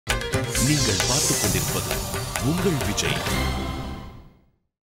நீங்கள் பார்த்துக் கொண்டிருப்பது உங்கள் Vijay.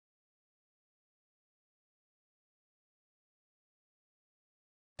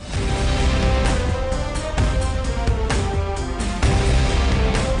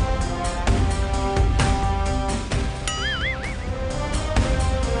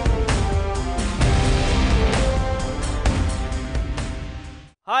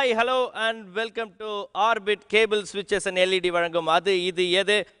 Hi, hello and welcome to Orbit Cable Switches and LED வழங்கும் அது இது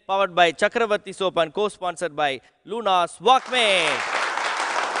எது powered by சக்கரவர்த்தி soap and co-sponsored by Luna's Walkmate.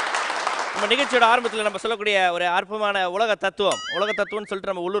 நம்ம நிகழ்ச்சியோட ஆரம்பத்தில் நம்ம சொல்லக்கூடிய ஒரு அற்புதமான உலக தத்துவம்னு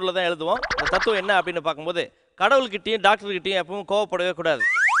சொல்லிட்டு நம்ம உள்ளூரில் தான் எழுதுவோம். அந்த தத்துவம் என்ன அப்படின்னு பார்க்கும்போது கடவுள்கிட்டையும் டாக்டர்கிட்டையும் எப்பவும் கோவப்படவே கூடாது.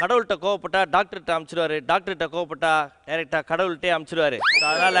 கடவுள்கிட்ட கோவப்பட்டா டாக்டர்கிட்ட அனுப்பிச்சிடுவாரு, டாக்டர்கிட்ட கோவப்பட்டா டைரெக்டாக கடவுள்கிட்டே அனுப்பிச்சிடுவாரு.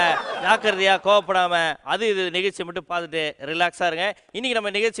 அதனால் ஜாக்கிரதையாக கோவப்படாமல் அது இது நிகழ்ச்சி மட்டும் பார்த்துட்டு ரிலாக்ஸாக இருங்க. இன்றைக்கி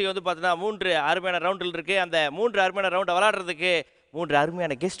நம்ம நிகழ்ச்சிக்கு வந்து பார்த்தீங்கன்னா 3 அருமையான ரவுண்டில் இருக்குது. அந்த 3 அருமையான ரவுண்டை விளாடுறதுக்கு 3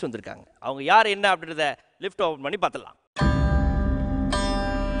 அருமையான கெஸ்ட் வந்திருக்காங்க. அவங்க யார் என்ன அப்படின்றத லிஃப்ட் ஓப்பன் பண்ணி பார்த்துடலாம்.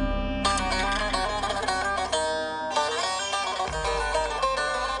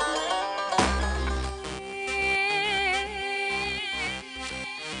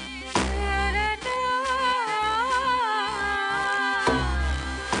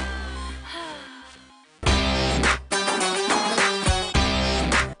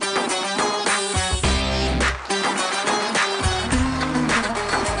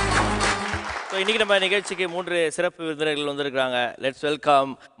 இன்னைக்கு நம்ம நிகழ்ச்சிக்கு 3 சிறப்பு விருந்தினர்கள் வந்திருக்காங்க. Let's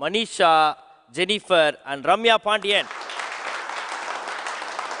welcome Manisha, Jennifer and Ramya Pandian.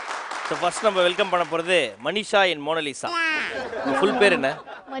 So first நம்ம வெல்கம் பண்ண போகிறது மனிஷா என் மோனலிசா. ஃபுல் பேர் என்ன?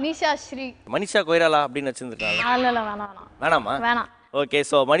 மனிஷா ஸ்ரீ. மனிஷா கொய்ராலா அப்படின்னு வச்சிருந்துருக்காங்க. வேணாமா? வேணாம். ஓகே,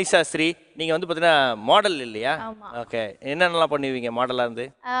 ஸோ மனிஷா ஸ்ரீ, நீங்கள் வந்து பார்த்தீங்கன்னா மாடல் இல்லையா? ஓகே, என்னென்னலாம் பண்ணுவீங்க மாடலாக இருந்து?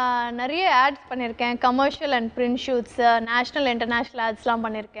 நிறைய ஆட்ஸ் பண்ணியிருக்கேன். Commercial and print shoots, national international ஆட்ஸ்லாம்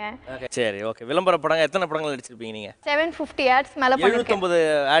பண்ணியிருக்கேன். சரி, ஓகே. விளம்பர படங்கள் எத்தனை படங்கள் நடிச்சிருப்பீங்க நீங்கள்? 750 ஆட்ஸ் மேலே பண்ணியிருக்கேன்.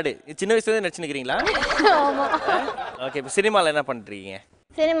 79 ஆடு சின்ன வயசுலேருந்து நடிச்சுக்கிறீங்களா? ஓகே, இப்போ சினிமாவில் என்ன பண்ணிருக்கீங்க?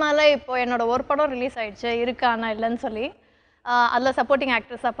 சினிமாவில் இப்போ என்னோட ஒரு படம் ரிலீஸ் ஆயிடுச்சு, இருக்கு ஆனால் இல்லைன்னு சொல்லி. அதில் சப்போர்ட்டிங்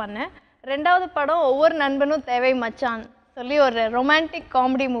ஆக்ட்ரஸாக பண்ணேன். 2வது படம் ஒவ்வொரு நண்பனும் தேவை மச்சான் சொல்லி ஒரு ரொமான்டிக்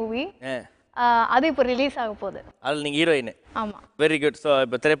காமெடி மூவி, அது இப்போ ரிலீஸ் ஆக போகுது. அதில் நீங்கள் ஹீரோயின். ஆமாம். Very good. ஸோ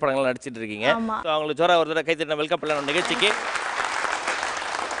இப்போ திரைப்படங்கள் நடிச்சிட்டு இருக்கீங்க. ஸோ அவங்களுக்கு ஜோரா ஒரு தடவை கைத்தட்டி வெல்கம் பண்ணலாம் நிகழ்ச்சிக்கு.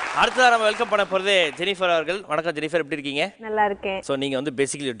 அடுத்ததாக நம்ம வெல்கம் பண்ண போகிறது ஜெனிஃபர் அவர்கள். வணக்கம் ஜெனிஃபர், எப்படி இருக்கீங்க? நல்லா இருக்கேன். ஸோ நீங்கள் வந்து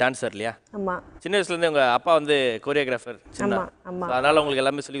பேசிக்கலி டான்ஸர் இல்லையா? ஆமாம். சின்ன வயசுலேருந்து உங்கள் அப்பா வந்து கோரியோகிராஃபர். ஆமாம் ஆமாம். அதனால் உங்களுக்கு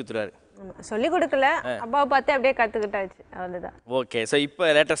எல்லாமே சொல்லி கொடுத்துருவாரு. சொல்லிக் கொடுக்கல, அப்பாவை பார்த்து அப்படியே கற்றுக்கிட்டாச்சு, அவ்வளோதான். ஓகே, ஸோ இப்போ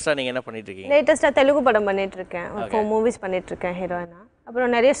லேட்டஸ்ட்டாக நீங்கள் என்ன பண்ணிட்டு இருக்கீங்க? லேட்டஸ்ட்டாக தெலுங்கு படம் பண்ணிகிட்ருக்கேன். 4 மூவிஸ் பண்ணிகிட்ருக்கேன் ஹீரோயினா.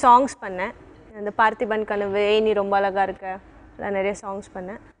 அப்புறம் நிறைய சாங்ஸ் பண்ணேன். இந்த பார்த்திபன் கனவு, நீ ரொம்ப அழகாக இருக்க, அதான் நிறைய சாங்ஸ்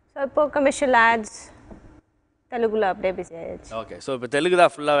பண்ணேன். ஸோ இப்போ கமர்ஷியல் ஆட்ஸ் தெலுங்குல அப்படியே பிஸி ஆயிடுச்சு. ஓகே, ஸோ இப்போ தெலுங்கு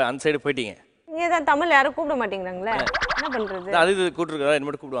தான் ஃபுல்லாக அந்த சைடு போயிட்டீங்க. இங்கே தான் தமிழ் யாரும் கூப்பிட மாட்டேங்கிறாங்களே, என்ன பண்ணுறது? அது இது கூப்பிட்டுருக்கா, என்ன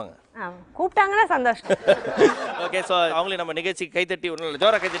மட்டும் கூப்பிடுவாங்க. கூப்பிட்டாங்கன்னா சந்தோஷம். ஓகே, ஸோ அவங்களையும் நம்ம நிகழ்ச்சிக்கு கைத்தட்டி ஒன்றும் இல்லை,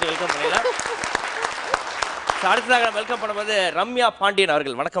 ஜோரா கைத்தட்டி வெல்கம் பண்ணிடலாம். அடுத்ததாக வெல்கம் பண்ணும்போது ரம்யா பாண்டியன்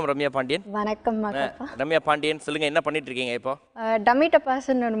அவர்கள். வணக்கம் ரம்யா பாண்டியன். வணக்கம். ரம்யா பாண்டியன், சொல்லுங்க என்ன பண்ணிட்டு இருக்கீங்க இப்போ? டம்மி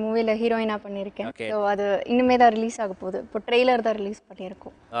டப்பாஸ்ன்னு ஒரு மூவியில் ஹீரோயினாக பண்ணியிருக்கேன். ஸோ அது இனிமே தான் ரிலீஸ் ஆக போகுது. இப்போ ட்ரெய்லர் தான் ரிலீஸ்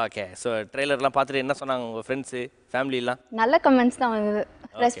பண்ணியிருக்கோம். ஓகே, ஸோ ட்ரெய்லர்லாம் பார்த்துட்டு என்ன சொன்னாங்க உங்கள் ஃப்ரெண்ட்ஸு, ஃபேமிலிலாம்? நல்ல கமெண்ட்ஸ் தான் வந்தது,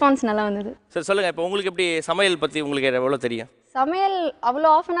 ரெஸ்பான்ஸ் நல்லா வந்தது. சரி, சொல்லுங்கள் இப்போ உங்களுக்கு எப்படி சமையல் பற்றி உங்களுக்கு எவ்வளோ தெரியும்? சமையல் அவ்வளோ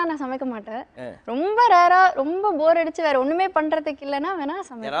ஆஃபனாக நான் சமைக்க மாட்டேன். ரொம்ப ரேராக, ரொம்ப போர் அடிச்சு வேற ஒன்றுமே பண்ணுறதுக்கு இல்லைன்னா வேணா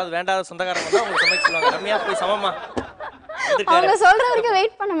சமையல். யாராவது வேண்டாத சொந்தக்காரங்க தான் உங்களுக்கு சமைச்சு சொல்லுவாங்க, ரம்யா போய் சமமா, அவங்க சொல்கிற வரைக்கும்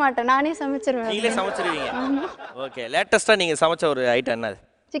வெயிட் பண்ண மாட்டேன், நானே சமைச்சிருவேன். நீங்களே சமைச்சிருவீங்க. ஓகே, லேட்டஸ்ட்டாக நீங்கள் சமைச்ச ஒரு ஐட்டம் என்னது?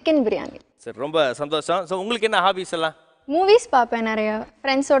 சிக்கன் பிரியாணி. சரி, ரொம்ப சந்தோஷம். ஸோ உங்களுக்கு என்ன ஹாபிஸ் எல்லாம்? மூவிஸ் பார்ப்பேன், நிறையா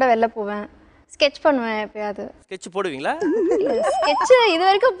ஃப்ரெண்ட்ஸோட வெளில போவேன், ஸ்கெட்ச் பண்ணுவேன். எப்பயாவது ஸ்கெட்ச் போடுவீங்களா? ஸ்கெட்ச் இது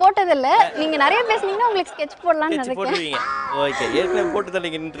வரைக்கும் போட்டதில்ல. நீங்க நிறைய பேசுனீங்கன்னா உங்களுக்கு ஸ்கெட்ச் போடலாம்னு நினைக்கிறேன். ஓகே, ஏற்கனவே போட்டு தான்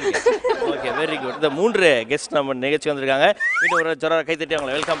நீங்கள் நின்றுருக்கீங்க. Okay, very good. இந்த 3 கெஸ்ட் நம்ம நிகழ்ச்சி வந்திருக்காங்க. வீட்டு ஒரு ஜோரா கைத்தட்டி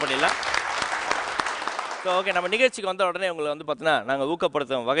அவங்களை வெல்கம் பண்ணிடலாம். ஸோ ஓகே, நம்ம நிகழ்ச்சிக்கு வந்த உடனே உங்களை வந்து பார்த்தீங்கன்னா நாங்கள்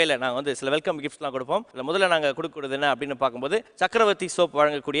ஊக்கப்படுத்தும் வகையில் நாங்கள் வந்து சில வெல்கம் கிஃப்ட்ஸ்லாம் கொடுப்போம். இல்லை முதல்ல நாங்கள் கொடுக்குறது என்ன அப்படின்னு பார்க்கும்போது சக்கரவர்த்தி சோப்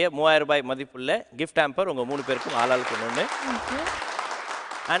வழங்கக்கூடிய 3000 ரூபாய் மதிப்புள்ள கிஃப்ட் ஹேம்பர் உங்கள் 3 பேருக்கும் ஆளாளுக்கு ஒன்று.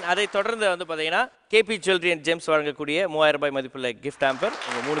 அண்ட் அதை தொடர்ந்து வந்து பார்த்தீங்கன்னா கேபி ஜுவல்லரி அண்ட் ஜெம்ஸ் வழங்கக்கூடிய 3000 ரூபாய் மதிப்புள்ள கிஃப்ட் ஹேம்பர்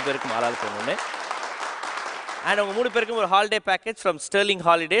உங்கள் 3 பேருக்கும் ஆளாளுக்கு ஒன்று. அண்ட் உங்கள் 3 பேருக்கும் ஒரு holiday package from Sterling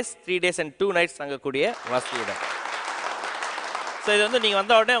holidays 3 days and 2 nights தங்கக்கூடிய வசதியுடன். ஸோ இது வந்து நீங்கள்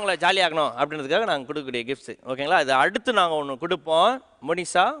வந்த உடனே உங்களை ஜாலியாகணும் அப்படின்றதுக்காக நாங்கள் கொடுக்கக்கூடிய கிஃப்ட்ஸ். ஓகேங்களா? இது அடுத்து நாங்கள் ஒன்று கொடுப்போம்.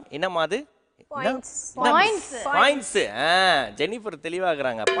 மோனிஷா, என்னம்மா அது? பாயிண்ட்ஸ். ஜெனிஃபர்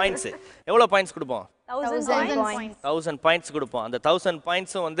தெளிவாகிறாங்க. பாயிண்ட்ஸ் எவ்வளோ பாயிண்ட்ஸ் கொடுப்போம்? 1000 பாயிண்ட்ஸ் கொடுப்போம். அந்த 1000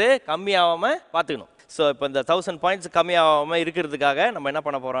 பாயிண்ட்ஸும் வந்து கம்மியாகாமல் பார்த்துக்கணும். ஸோ இப்போ இந்த 1000 பாயிண்ட்ஸ் கம்மியாகாமல் இருக்கிறதுக்காக நம்ம என்ன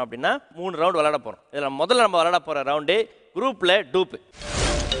பண்ண போகிறோம் அப்படின்னா 3 ரவுண்ட் விளையாட போகிறோம். இதில் முதல்ல நம்ம விளையாட போகிற ரவுண்டு குரூப்பில் டூப்பு.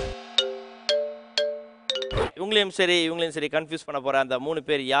 இவங்களையும் சரி கன்ஃபியூஸ் பண்ண போகிற அந்த 3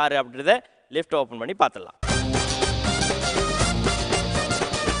 பேர் யார் அப்படின்றத லெஃப்ட் ஓப்பன் பண்ணி பார்த்துடலாம்.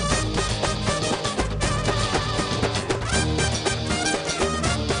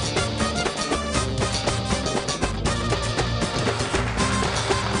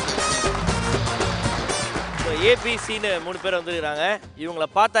 ஏபிசின்னு 3 பேர் வந்துருக்காங்க. இவங்கள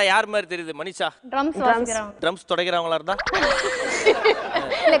பார்த்தா யார் மாதிரி தெரியுது? மனிஷா ட்ரம்ஸ் தொடக்கிறவங்களா இருந்தா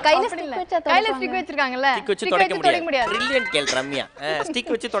இல்ல கையில ஸ்டிக் வச்சிருக்காங்கல்ல, ஸ்டிக் வச்சு தொடக்க முடியாது. பிரில்லியன்ட் கேள் ரம்யா,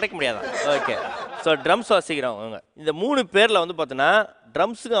 ஸ்டிக் வச்சு தொடக்க முடியாதா? Okay, so drums வாசிக்கிறவங்க. இந்த 3 பேர்ல வந்து பார்த்தீங்கன்னா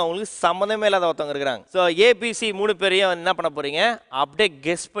ட்ரம்ஸுக்கு அவங்களுக்கு சம்மந்தமே இல்லாத ஒருத்தவங்க இருக்கிறாங்க. ஸோ ஏபிசி 3 பேரையும் என்ன பண்ண போறீங்க? அப்படியே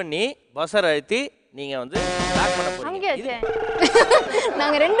கெஸ் பண்ணி பஸர் அழுத்தி நீங்க வந்து லாக் பண்ண போறீங்க.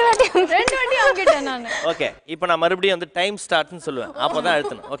 நாங்க ரெண்டு வாட்டி அங்கிட்டேன் நான். ஓகே, இப்போ நான் மறுபடியும் வந்து டைம் ஸ்டார்ட்னு சொல்லுவேன், அப்பதான்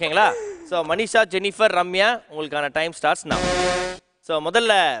அழுத்தணும். ஓகேங்களா? ஸோ மனிஷா, ஜெனிஃபர், ரம்யா, உங்களுக்கான டைம் ஸ்டார்ட்ஸ் நான். ஸோ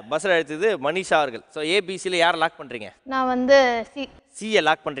முதல்ல பஸ்ஸர் அழுத்தது மனிஷா அவர்கள். ஸோ ஏபிசியில் யார் லாக் பண்றீங்க? நான் வந்து சியை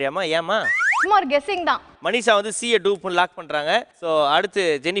லாக் பண்றியாமா? ஏமா? சும்மா ஒரு கெஸ்ஸிங் தான். மனிஷா வந்து சியை டூப்னு லாக் பண்றாங்க. ஸோ அடுத்து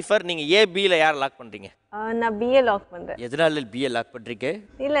ஜெனிஃபர், நீங்க ஏபியில் யார் லாக் பண்றீங்க? நான் பிஏ லாக் பண்றேன். எதனால பிஏ லாக் பண்றீங்க?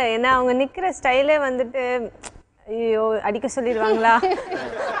 இல்ல, ஏன்னா அவங்க நிக்கிற ஸ்டைலே வந்துட்டு ஐயோ அடிக்க சொல்லிடுவாங்களா,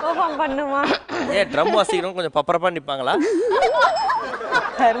 பெர்ஃபார்ம் பண்ணுமா? ஏன் ட்ரம் வாசிக்கிறவங்க கொஞ்சம் பப்பரப்பா நிப்பாங்களா?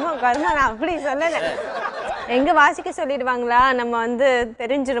 கர்மம் நான் அப்படி சொல்லல. எங்க வாசிக்க சொல்லிடுவாங்களா, நம்ம வந்து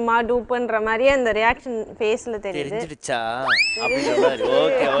தெரிஞ்சிருமா டூப்புன்ற மாதிரியே அந்த ரியாக்ஷன் ஃபேஸ்ல தெரிஞ்சிடுச்சா அப்படின்ற மாதிரி.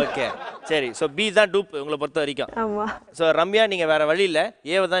 ஓகே ஓகே, சரி. ஸோ பி தான் டூப் உங்களை பொறுத்த வரைக்கும். ஆமா. ஸோ ரம்யா, நீங்க வேற வழி இல்லை,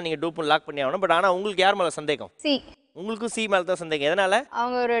 ஏவை தான் நீங்க டூப்னு லாக் பண்ணி ஆகணும். பட் ஆனால் உங்களுக்கு யார் மேலே சந்தேகம்? சி. உங்களுக்கும் சி மேலே தான் சந்தேகம். எதனால?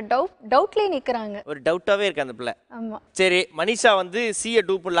 அவங்க ஒரு டவுட்லயே நிக்கிறாங்க. ஒரு டவுட்டாவே இருக்கு அந்த பிள்ளை. ஆமா. சரி, மனிஷா வந்து சியை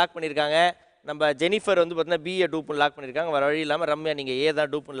டூப்னு லாக் பண்ணியிருக்காங்க. நம்ம ஜெனிஃபர் வந்து பார்த்தீங்கன்னா பிஏ டூப்னு லாக் பண்ணியிருக்காங்க. வேறு வழி இல்லாமல் ரம்யா நீங்கள் ஏ தான்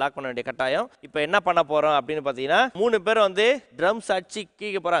டூப்னு லாக் பண்ண வேண்டிய கட்டாயம். இப்போ என்ன பண்ண போகிறோம் அப்படின்னு பார்த்தீங்கன்னா 3 பேர் வந்து ட்ரம்ஸ் அடிச்சு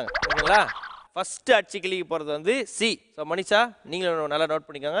கிழிக்க போகிறாங்க. ஓகேங்களா? ஃபஸ்ட்டு அடிச்சு கிழிக்க போகிறது வந்து சி. ஸோ மனிஷா, நீங்களும் நல்லா நோட்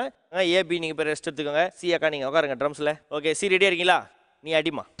பண்ணிக்கோங்க. ஏபி நீங்கள் பேர் ரெஸ்ட் எடுத்துக்கோங்க. சி அக்கா நீங்கள் உட்காருங்க ட்ரம்ஸில். ஓகே, சி ரெடியாக இருக்கீங்களா? நீ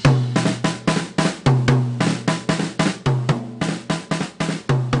அடிமா.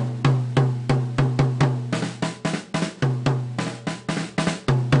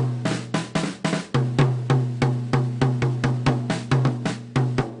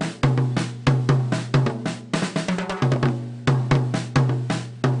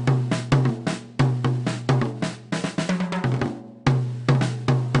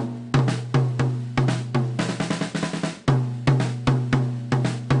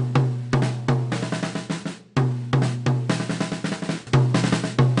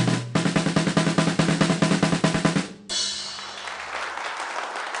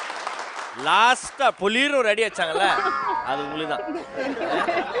 லாஸ்டா பொலிரும் ரெடி வச்சாங்கல்ல, அது உங்களுக்கு தான்.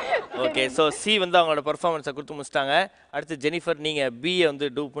 ஓகே, ஸோ சி வந்து அவங்களோட பெர்ஃபார்மன்ஸை கொடுத்து முடிச்சிட்டாங்க. அடுத்து ஜெனிஃபர், நீங்கள் பிஏ வந்து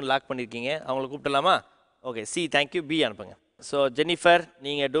டூப்னு லாக் பண்ணியிருக்கீங்க. அவங்கள கூப்பிடலாமா? ஓகே, சி தேங்க்யூ, பி அனுப்புங்க. ஸோ ஜெனிஃபர்,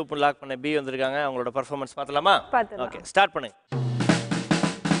 நீங்கள் டூப்னு லாக் பண்ண பி வந்திருக்காங்க. அவங்களோட பெர்ஃபார்மன்ஸ் பார்த்தலாமா? ஓகே, ஸ்டார்ட் பண்ணுங்க.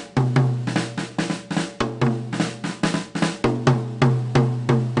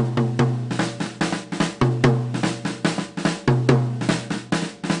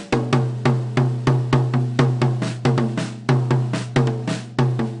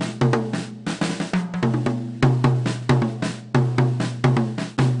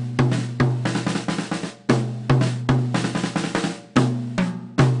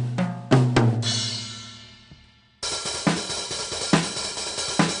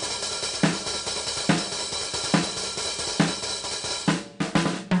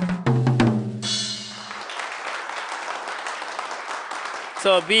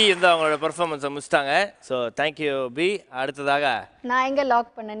 ஸோ பி வந்து அவங்களோட பெர்ஃபார்மன்ஸை முடிச்சிட்டாங்க. So thank you B. அடுத்ததாக நான் எங்கே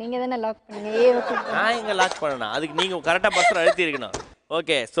லாக் பண்ணேன்? நீங்கள் தானே லாக் பண்ணீங்க. ஏவை நான் எங்கே லாக் பண்ணணும்? அதுக்கு நீங்கள் கரெக்டாக பஸ்ஸில் அழுத்தி இருக்கணும்.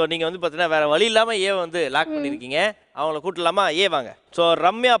 ஓகே, ஸோ நீங்கள் வந்து பார்த்தீங்கன்னா வேறு வழி இல்லாமல் ஏ வந்து லாக் பண்ணியிருக்கீங்க. அவங்கள கூட்டலாமா? ஏ வாங்க. ஸோ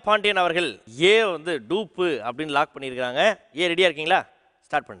ரம்யா பாண்டியன் அவர்கள் ஏ வந்து டூப்பு அப்படின்னு லாக் பண்ணியிருக்காங்க. ஏ ரெடியாக இருக்கீங்களா?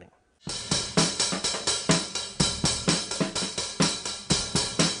 ஸ்டார்ட் பண்ணுங்க.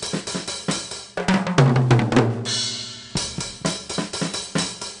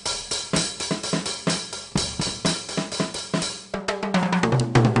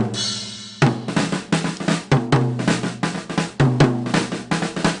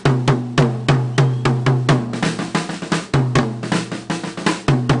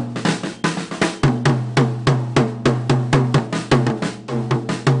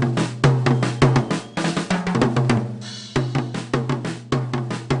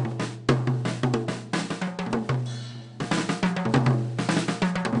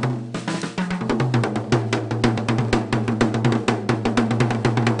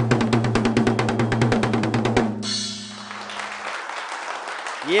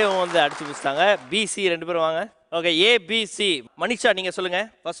 ஏவும் வந்து அடிச்சு பிடிச்சிட்டாங்க. பிசி 2 பேரும் வாங்க. Okay, ABC. மனிஷா நீங்க சொல்லுங்க.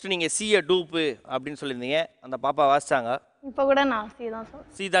 ஃபர்ஸ்ட் நீங்க சியை டூப்பு அப்படின்னு சொல்லியிருந்தீங்க, அந்த பாப்பா வாசிச்சாங்க. இப்போ கூட நான் சி தான் சொல்றேன்.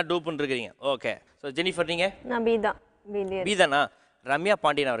 சி தான் டூப்புன்னு இருக்கிறீங்க. ஓகே, ஸோ ஜெனிஃபர் நீங்க? நான் பி தான். பி தானா? ரம்யா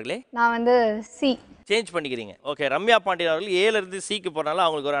பாண்டியன் அவர்களே? நான் வந்து சி. சேஞ்ச் பண்ணிக்கிறீங்க. ஓகே, ரம்யா பாண்டியன் அவர்கள் ஏல இருந்து சிக்கு போறனால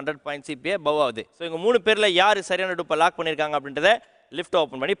அவங்களுக்கு ஒரு 100 பாயிண்ட் சிபிஏ பவ் ஆகுது. ஸோ இவங்க 3 பேர்ல யார் சரியான டூப்பை லாக் பண்ணியிருக்காங்க அப்படின்றத லிஃப்ட்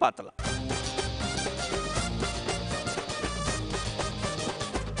ஓப்பன் பண்ணி பார்த்தலாம்.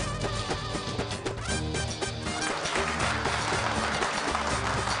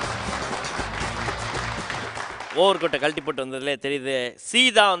 ஓவர் கோட்டை கழட்டி போட்டு வந்ததுல தெரியுது சி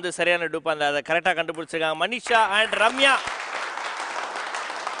தான் வந்து சரியான டூப். அந்த அதை கரெக்டாக கண்டுபிடிச்சிருக்காங்க மனிஷா அண்ட் ரம்யா.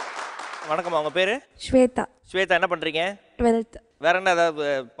 வணக்கம், அவங்க பேரு? ஸ்வேதா. ஸ்வேதா, என்ன பண்றீங்க? 12th. வேற என்ன ஏதாவது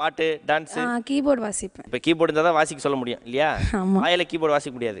பாட்டு டான்ஸ்? கீபோர்டு வாசிப்பேன். இப்போ கீபோர்டு இருந்தால் தான் வாசிக்க சொல்ல முடியும் இல்லையா? ஆமா. வாயில கீபோர்டு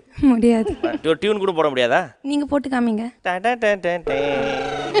வாசிக்க முடியாது. முடியாது. ஒரு டியூன் கூட போட முடியாதா? நீங்க போட்டு காமிங்க.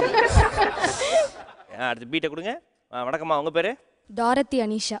 அடுத்து பீட்டை கொடுங்க. வணக்கம்மா, உங்க பேரு? டாரத்தி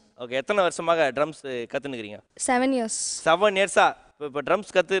அனிஷா. ஓகே, எத்தனை வருஷமாக ட்ரம்ஸ் கற்றுனுக்கிறீங்க? 7 years. 7 years-ஆ? இப்போ ட்ரம்ஸ்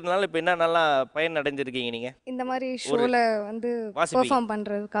கற்றுனால இப்போ என்ன நல்லா பயன் அடைஞ்சிருக்கீங்க நீங்கள்? இந்த மாதிரி ஷோல வந்து பெர்ஃபார்ம்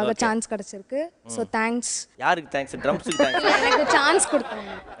பண்றதுக்காக சான்ஸ் கிடைச்சிருக்கு. So thanks. யாருக்கு தேங்க்ஸ்? ட்ரம்ஸுக்கு தேங்க்ஸ். எனக்கு சான்ஸ்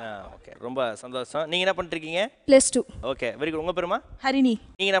கொடுத்தாங்க. ஓகே, ரொம்ப சந்தோஷம். நீங்கள் என்ன பண்ணிருக்கீங்க? +2. Okay, very good. உங்கள் பேருமா? ஹரிணி.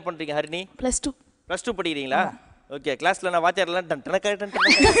 நீங்கள் என்ன பண்ணுறீங்க ஹரிணி? +2. +2 படிக்கிறீங்களா? ஓகே, கிளாஸில் நான் வாத்தியாரெல்லாம்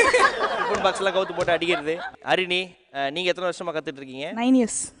டிஃபன் பாக்ஸ்லாம் கவுத்து போட்டு அடிக்கிறது. ஹரிணி, நீங்கள் எத்தனை வருஷமாக கற்றுட்டு இருக்கீங்க? 9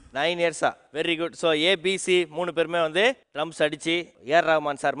 years. 9 years-ஆ? Very good. So ABC 3 பேருமே வந்து ட்ரம்ஸ் அடித்து ஏஆர்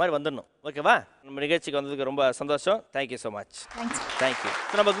ரஹ்மான் சார் மாதிரி வந்துடணும். ஓகேவா? நம்ம நிகழ்ச்சிக்கு வந்ததுக்கு ரொம்ப சந்தோஷம். Thank you so much. Thank you.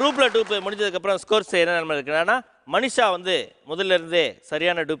 So நம்ம குரூப்பில் டூப் முடிஞ்சதுக்கப்புறம் ஸ்கோர்ஸ் என்ன நிலைமை இருக்குன்னா, மனிஷா வந்து முதல்ல இருந்தே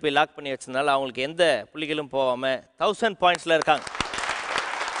சரியான டூப்பை லாக் பண்ணி வச்சதுனால அவங்களுக்கு எந்த புள்ளிகளும் போகாமல் 1000 பாயிண்ட்ஸில் இருக்காங்க.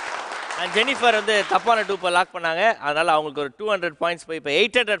 அண்ட் ஜெனிஃபர் வந்து தப்பான டூப்பை லாக் பண்ணாங்க, அதனால் அவங்களுக்கு ஒரு 200 பாயிண்ட்ஸ் போய் இப்போ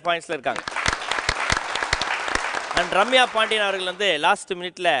 800 பாயிண்ட்ஸில் இருக்காங்க. அண்ட் ரம்யா பாண்டியன் அவர்கள் வந்து லாஸ்ட்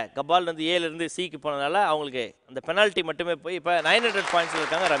மினிட்ல கபால் வந்து ஏலேருந்து சிக்கு போனதுனால அவங்களுக்கு அந்த பெனால்ட்டி மட்டுமே போய் இப்போ 900 பாயிண்ட்ஸில்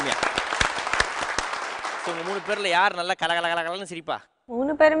இருக்காங்க ரம்யா. ஸோ உங்கள் 3 பேரில் யார் நல்லா கலகலன்னு சிரிப்பா?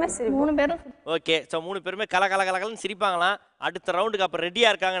 3 பேருமே சரி. 3 பேரும் ஓகே, ஸோ 3 பேருமே கலகலன்னு சிரிப்பாங்களாம். அடுத்த ரவுண்டுக்கு அப்புறம்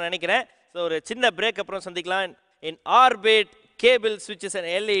ரெடியாக இருக்காங்கன்னு நினைக்கிறேன். ஸோ ஒரு சின்ன பிரேக் அப்புறம் சந்திக்கலாம். இன் ஆர்பிட் கேபிள் ஸ்விட்சஸ்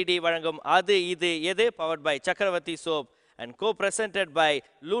அண்ட் எல்இடி வழங்கும் அது இது எது, பவர்ட் பை சக்கரவர்த்தி soap and co presented by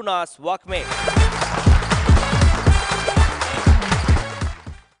லூனாஸ் வாக்மே.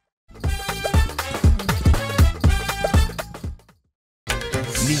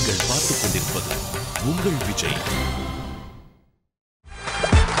 நீங்கள் பார்த்துக் கொண்டிருப்பது உங்கள் Vijay.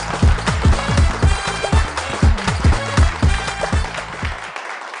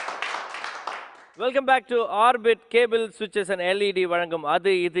 Welcome back to orbit cable ஸ்விட்சஸ் and LED வழங்கும்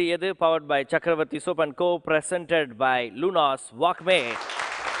அது இது எது, பவர்ட் பை சக்கரவர்த்தி soap and co presented by லூனாஸ் வாக்மே.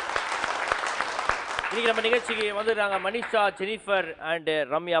 இன்னைக்கு நம்ம நிகழ்ச்சிக்கு வந்துடுறாங்க மனிஷா, ஜெனிஃபர் அண்ட்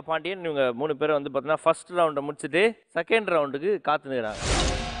ரம்யா பாண்டியன். இவங்க 3 பேரும் வந்து பார்த்தீங்கன்னா ஃபர்ஸ்ட் ரவுண்டை முடிச்சுட்டு செகண்ட் ரவுண்டுக்கு காத்துனுக்குறாங்க.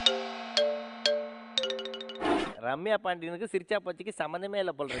 ரம்யா பாண்டியனுக்கு சிரிச்சா போச்சுக்கு சம்மந்தமே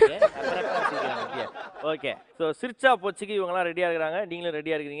இல்லை போல் இருக்கு. ஓகே, ஸோ சிரிச்சா போச்சுக்கு இவங்கெல்லாம் ரெடியாக இருக்கிறாங்க, நீங்களும்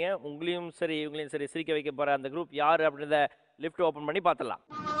ரெடியாக இருக்கிறீங்க. உங்களையும் சரி இவங்களையும் சரி சிரிக்க வைக்க போகிற அந்த குரூப் யார் அப்படின்றத லிஃப்ட் ஓப்பன் பண்ணி பார்த்துடலாம்.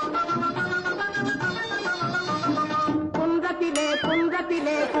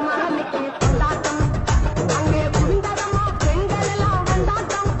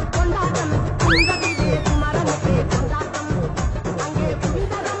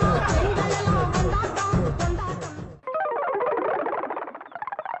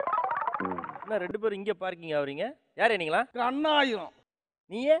 ரெண்டு பேரும் இங்க பார்க்கிங் ஆவறீங்க. யார் நீங்களா? கண்ணாயிரம்.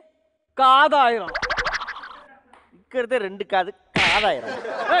 நீயே? காதாயிரம். இருக்கிறதே 2 காது, காதாயிரம்.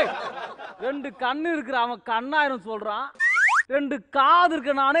 ஏய், 2 கண்ணு இருக்கிற அவன் கண்ணாயிரம் சொல்றான், 2 காது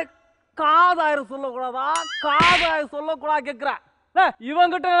இருக்க நானே காதாயிரம் சொல்லக்கூடாதா, காதாயிரம் சொல்லக்கூடாது கேட்கிறேன்.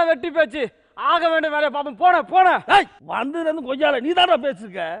 இவங்கிட்ட வெட்டி பேச்சு ஆக வேண்டிய வேலையை பாப்போம். போன வந்ததுல இருந்து கொஞ்சம் நீ தானே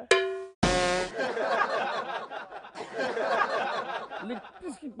பேசிருக்க.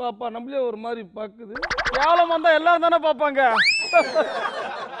 பாப்பா நம்மளே ஒரு மாதிரி பாக்குது. கேவலம் வந்தா எல்லாரும் தானே பாப்பாங்க.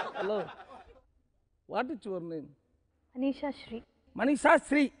 Hello, what is your name? Manisha Sri. Manisha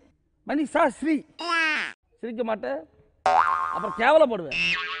Sri. Manisha Sri. சிரிக்க மாட்டேன், அப்புறம் கேவலப்படுவேன்.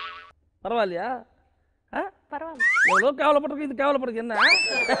 பரவாயில்லையா? பரவாயில்ல. எவ்வளோ கேவலப்பட்டிருக்கு, இது கேவலப்படுறது என்ன?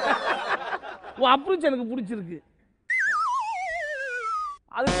 உன் அப்ரோச் எனக்கு பிடிச்சிருக்கு.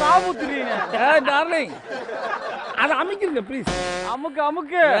 அது சாபுத்துறீங்க டார்லிங். அதை அமைக்கிறீங்க ப்ளீஸ்.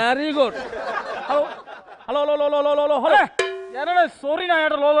 அமுக்கு. Very good. Hello hello hello hello hello hello hello. என்னடா சொரி நான்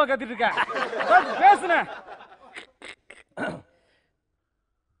ஏட்ட லோலோ கத்திட்டு இருக்கேன். பேசுனேன்.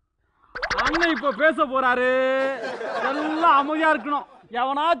 அண்ணன் இப்ப பேச போறாரு. எல்லாம் அமைதியா இருக்கணும்.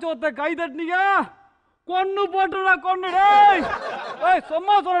 எவனாச்சும் ஒருத்த கை தட்டினீங்க கொன்னு போட்டுடா கொன்னு. டேய் ஏய்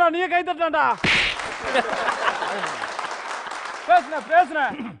சும்மா சொல்லடா, நீ கை தட்டலாம்டா. பேசுன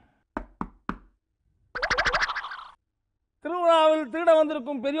திருவிழாவில் திருட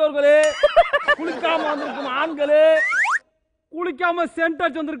வந்திருக்கும் பெரியோர்களே, குளிக்காம வந்திருக்கும் ஆண்களே, குளிக்காம சென்ட்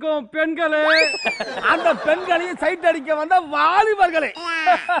அடிச்சு வந்திருக்கும் பெண்களே, அந்த பெண்களையும் சைட் அடிக்க வந்த வாலிபர்களே.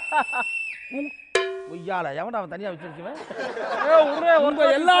 எவன் அவன் தனியா வச்சிருக்கேன். உங்க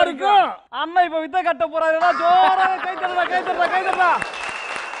எல்லாருக்கும் அண்ணன் இப்ப வித்த கட்ட போறாருடா. ஜோராக கை தட்டடா கை தட்டடா கை தட்டடா.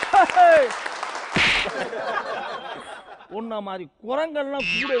 உன்ன மாதிரி குரங்கள்லாம்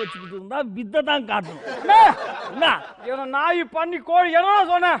கூட வச்சுக்கிட்டு இருந்தா வித்தை தான் காட்டணும். என்ன இவன நாய் பண்ணி கோழி என்ன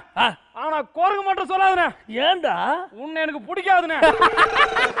சொன்னேன், ஆனா குரங்கு மட்டும் சொல்லாதுனே. ஏண்டா உன்னை எனக்கு பிடிக்காதுனே.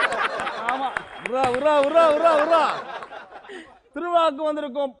 ஆமா உரா உரா உரா உரா உரா. திருவிழாவுக்கு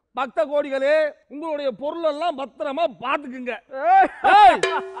வந்திருக்கும் பக்த கோடிகளே, உங்களுடைய பொருள் எல்லாம் பத்திரமா பாத்துக்குங்க.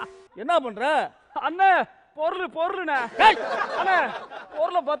 என்ன பண்ற அண்ணே? பொருள் பொருள்ண்ணே. அண்ணே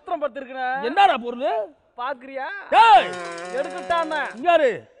பொருளை பத்திரம் பத்திருக்கண்ணே. என்னடா பொருள் பாக்குறியா? எடுத்துட்டான் யாரு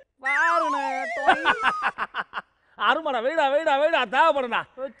பாருண்ணே. அருமாடா வெயிடா வெயிடா வெயிடா தேவைப்படுடா.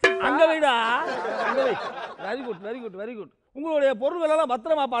 அங்க வெயிடா அங்க வை. Very good very good very good. உங்களுடைய பொருள்கள் எல்லாம்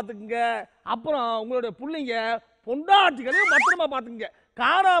பத்திரமா பாத்துக்குங்க. அப்புறம் உங்களுடைய பிள்ளைங்க பொண்டாட்டிகளையும் பத்திரமா பாத்துங்க.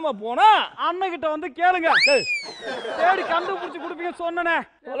 காணாம போனா அண்ணகிட்ட வந்து கேளுங்க, தேடி கண்டுபிடிச்சு கொடுப்பீங்க சொன்னனே.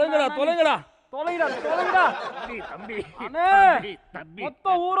 தொலைங்கடா தொலைங்கடா தொலைங்கடா தொலைங்கடா. தம்பி அண்ணே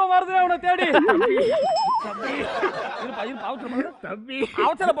மொத்த ஊரும் வருது அவனை தேடி. தம்பி இருப்பா இருப்பா தம்பி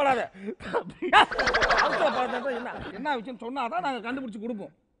அவசரப்படாத. அவசரப்படாத. என்ன என்ன விஷயம் சொன்னாதான் நாங்க கண்டுபிடிச்சு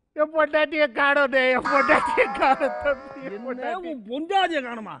கொடுப்போம். என் பொண்டாட்டியை காணோம், என் பொண்டாட்டியை காணோம். தம்பி உன் பொண்டாட்டியை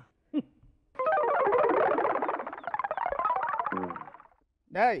காணுமா?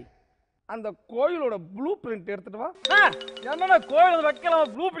 டேய் அந்த கோயிலோட ப்ளூ பிரிண்ட் எடுத்துட்டு வா. என்னன்னா கோயில்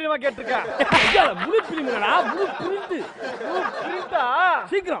வைக்கலாம் ப்ளூ பிரிண்டா கேட்டிருக்க. ப்ளூ பிரிண்டா ப்ளூ பிரிண்ட் ப்ளூ பிரிண்டா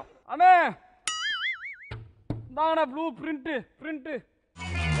சீக்கிரம். அண்ணே தாங்கண்ணா ப்ளூ பிரிண்ட் பிரிண்ட்.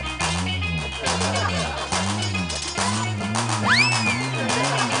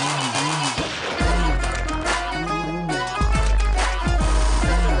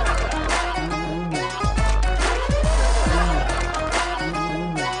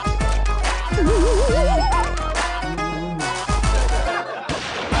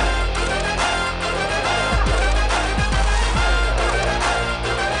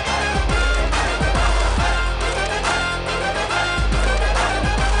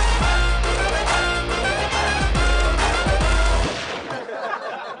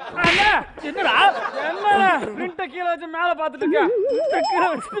 என்னடா என்ன பிரிண்ட கீழ வச்சு மேல பாத்துட்டு இருக்க. கீழ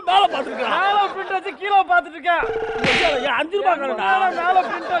வச்சு மேல பாத்துட்டு இருக்க. மேல பிரிண்ட் வச்சு கீழ பாத்துட்டு இருக்க. 5 ரூபாய் காணடா. மேல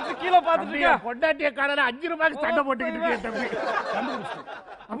பிரிண்ட் வச்சு கீழ பாத்துட்டு இருக்க. பொண்டாட்டிய காணடா 5 ரூபாய்க்கு சண்டை போட்டுக்கிட்டு இருக்கே தம்பி.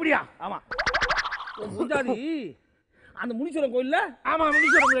 அப்படியா? ஆமா. முஞ்சாதி அந்த முனீஸ்வரன் கோயில்ல. ஆமா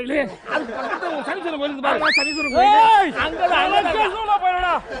முனீஸ்வரன் கோயில். அதுக்கு பக்கத்துல ஒரு சனீஸ்வரன் கோயில் இருக்கு பாருங்க. சனீஸ்வரன் கோயில் அங்கதான் அங்கதான் சொல்ல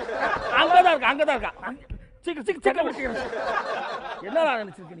போறடா. அங்கதான் இருக்கு அங்கதான் இருக்கா. சீக்கிரம் சீக்கிரம் சீக்கிரம். என்னடா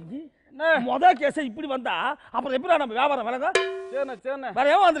நினைச்சிருக்க நீ? மொத கேஸ் இப்படி வந்தா அப்புறம் எப்படி நம்ம வியாபாரம் விலங்க? சரிண்ணே சரிண்ணே. வேற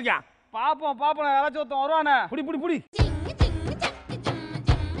எவன் வந்திருக்கான்? பாப்போம் பாப்போம். யாராச்சும் ஒருத்தன் வருவானே. புடி புடி புடி.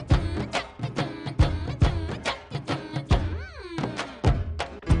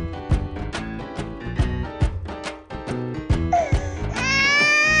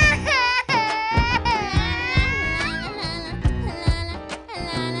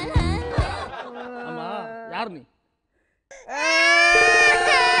 ஆமா யார் நீ?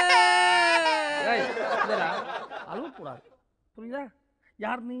 அழுவக்கூடாது புரியுதா?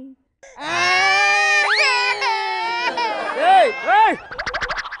 யார் நீ?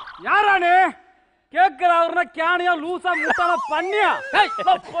 யாரானே கேக்குறாருன்னா கேனியா லூசா முட்டாளா பண்ணியா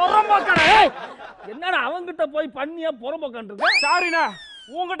புறம்போக்கான? என்னடா அவங்கிட்ட போய் பண்ணியா புறம்போக்கான் இருக்க? சாரிண்ணா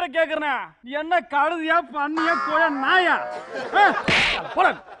உங்ககிட்ட கேக்குறேண்ணா. என்ன கழுதியா பண்ணியா கோழ நாயா?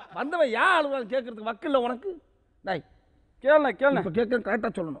 வந்தவன் யா அழுவான்னு கேட்கறதுக்கு வக்கில்ல உனக்கு? டாய் கேளுண்ணா கேளுண்ணா. இப்போ கேட்க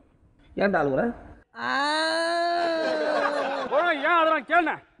கரெக்டாக சொல்லணும். ஏன்டா அழுவுற? ஏன் அதெல்லாம்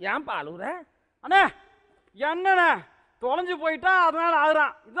கேளுண்ண. ஏன்பா அழுவுற? அண்ணே என்னண்ணே தொலைஞ்சு போயிட்டா அதனால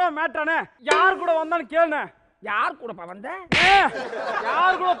ஆகுறான். இதான் மேட்டானே. யார் கூட வந்தான்னு கேளுண்ண. யார் கூடப்பா வந்த?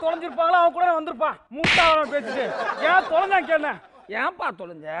 யார் கூட தொலைஞ்சிருப்பாங்களோ அவன் கூட வந்திருப்பான். மூட்டா பேசிட்டு ஏன் தொலைஞ்சான் கேளுண்ண. ஏன்பா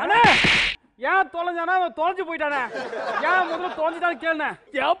தொலைஞ்ச? அண்ணே ஏன் தொலைஞ்சானா அவன் தொலைஞ்சு போயிட்டானே. ஏன் முதல்ல தொலைஞ்சிட்டான்னு கேளுண்ண.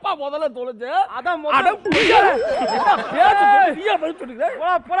 ஏப்பா முதல்ல தொலைஞ்ச? அதான் முதல்ல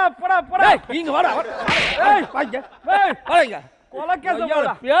போடா போடா போடா. இங்க வாடா. ஏய் வாங்க. ஏய் வாங்க. கொலக்கேஸ்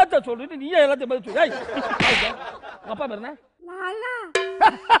போடா. பேச்ச சொல்லிட்டு நீயே எல்லாத்தையும் பதில் சொல்லு. ஏய் உங்க அப்பா பேர் என்ன? லாலா.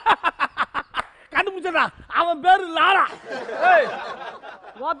 கண்டுபிடிச்சடா அவன் பேரு லாலா. ஏய்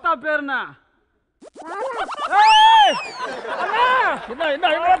ஓத்தா பேர் என்ன?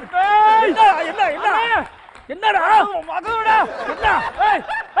 என்னடா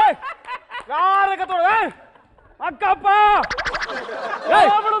யாரு கத்தோட அக்காப்பா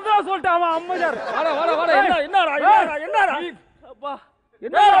சொல்லிட்டான் அம்மையார். என்னடா அப்பா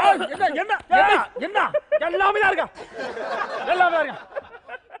என்ன எல்லாமே இருக்கா எல்லாமே இருக்கா.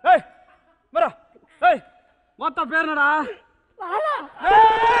 ஏய் மரா ஏய் ஓத்தா பேர் என்னடா?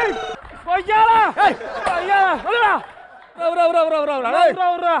 ஏய் கொய்யாலா ஏய் கொய்யாலா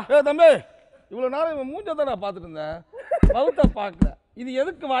தம்பி இவ்வளவு நேரம் இவன் மூஞ்ச நான் பார்த்துட்டு இருந்தேன், பௌத்த பார்க்கல. இது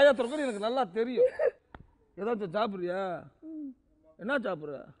எதுக்கு வாயா திறக்குன்னு எனக்கு நல்லா தெரியும். ஏதாச்சும் சாப்பிடுறியா? என்ன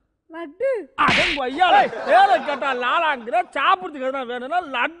சாப்பிடுற? லட்டு. ஐயா பேரை கேட்டா லாலாங்கிற, சாப்பிடுறதுக்கு எதுனா வேணும்னா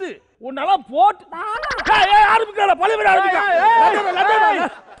லட்டு. உன்னெல்லாம் போட்டு ஆரம்பிக்கல பழி ஆரம்பிக்க.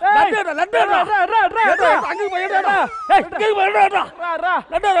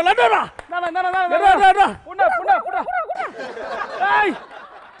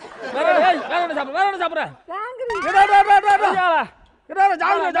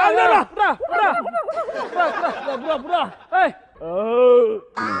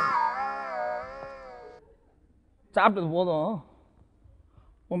 சாப்பிட்டது போதும்.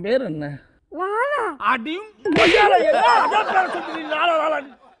 உன் பேர் என்ன? அடியும்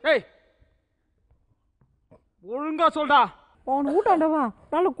ஒழுங்கா சொல்டா. அவன் ஊட்டாண்டவா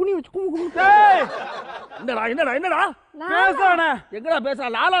நல்ல குனி வச்சு கும்பு என்னடா என்னடா என்னடா பேசானே எங்கடா பேச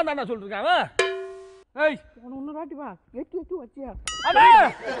லாலா தானே சொல்லிருக்காங்க. ஏய் ஒன்னு ராட்டி வா எட்டு வச்சியா அடே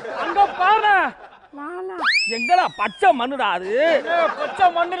அங்க பாரு லாலா எங்கடா பச்சை மண்ணுடா அது. பச்சை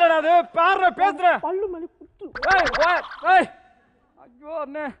மண்ணுலடா அது. பாரு பேசுற பல்லு மேல குத்து. ஏய் ஏய் ஐயோ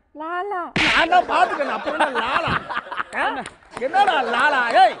அண்ணே லாலா நான் தான் பாத்துக்கேன். அப்புறம் லாலா என்னடா லாலா?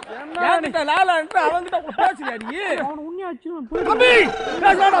 ஏய் என்கிட்ட லாலான்ட்டு அவன்கிட்ட பேசுறியா நீ? அவன் உண்மையா வச்சு தம்பி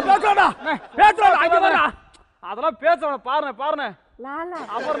பேசுறாடா அங்க வரா. அதெல்லாம் பேசுறவன பாருனே லாலா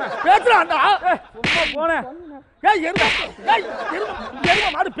அப்புறம் பேசுறான்டா. சும்மா போனே. ஏய் எருமை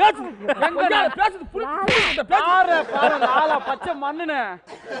மாடு பேசு. எங்க பேசுது புரியுது பாரு லாலா பச்சை மண்ணுனே.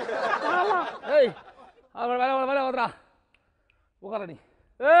 லாலா ஏய் வேலை வர்றா உட்கார நீ.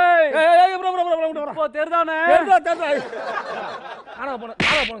 ஏய் ஏய் இப்போ தெரிதானே நாடா போன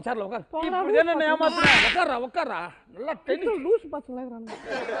சேர்ல உட்கார். இப்படி என்ன ஏமாத்துற? உட்கார்றா நல்லா டென்னிஸ் லூஸ் பசங்க இருக்கறாங்க.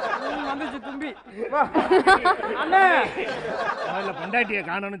 வந்துச்சு தும்பி. வா அண்ணே முதல்ல பொண்டாட்டியை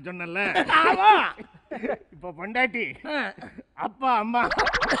காணணும்னு சொன்னல. ஆமா இப்ப பொண்டாட்டி அப்பா அம்மா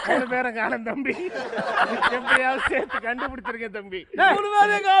 3 பேரை காணும் தம்பி. எப்படியாவது சேர்த்து கண்டுபிடிச்சிருக்கேன் தம்பி.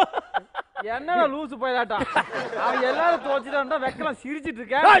 என்னடா லூசு போயிடாட்டா. அவன் எல்லாரும் தோச்சிட்டான்டா வெக்கலாம் சிரிச்சிட்டு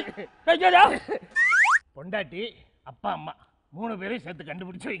இருக்கேன். பொண்டாட்டி அப்பா அம்மா 3 பேரையும் சேர்த்து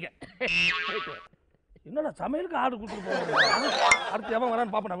கண்டுபிடிச்சு வைக்க. என்னடா சமையலுக்கு ஆர்டர் கொடுத்துட்டு போறாங்க. அடுத்து எவன்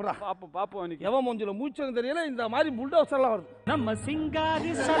வரான்னு பாப்பா. பாப்போம் இன்னைக்கு. எவன் மூஞ்சில மூச்சுன்னு தெரியல. இந்த மாதிரி புல்டோசர் எல்லாம் வருது. நம்ம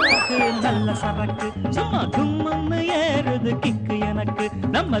சிங்காரி சரக்கு நல்ல சரக்கு சும்மா கும்மன்னு ஏறுது கிக்கு எனக்கு.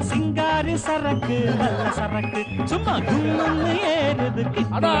 நம்ம சிங்காரி சரக்கு நல்ல சரக்கு சும்மா கும்மன்னு ஏறுது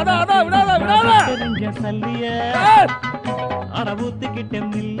கிக்கு. அதான் விடாத தெரிஞ்ச சல்லிய அட ஊத்திக்கிட்ட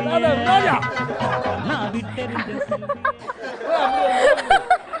மில்லிய நான் விட்டெறிஞ்ச சல்லிய.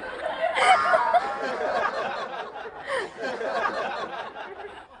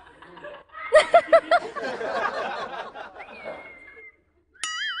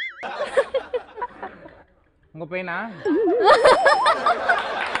 உங்க பையனா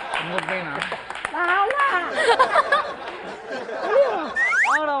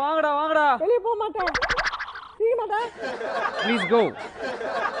வாங்கடா வெளிய போக மாட்டேன். சீ மாட்டேன். Please go.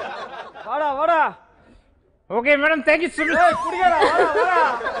 வாடா okay madam thank you so much. ஏய் குடிங்கடா வாடா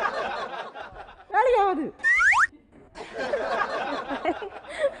வேலையாவது.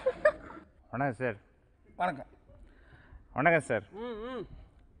 வணக்கம் சார். வணக்கம். வணக்கம் சார்.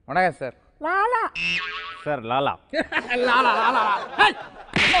 வணக்கம் சார். லாலா சார் லாலா. லாலா ஏய்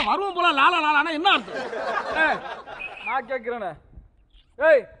என்ன வருவோம் போல லாலானா என்ன அர்த்தம்? ஏய் நான் கேக்குறேனே.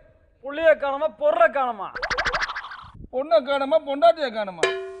 ஏய் புள்ளிய காணோமா பொர்ற காணோமா? பொண்ணை காணுமா பொண்டாட்டியை காணுமா?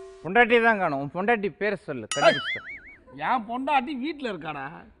 பொண்டாட்டி தான் காணோம். உன் பொண்டாட்டி பேர் சொல்லு கண்டுபிடிச்சிட்டேன். என் பொண்டாட்டி வீட்டில் இருக்காடா.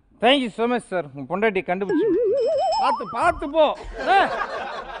 Thank you so much sir. உன் பொண்டாட்டி கண்டுபிடிச்சு பார்த்து போ.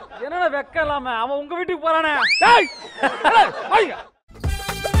 என்னடா வெக்க இல்லாம அவன் உங்க வீட்டுக்கு போறானே.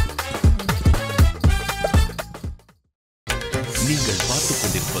 நீங்கள் பார்த்துக்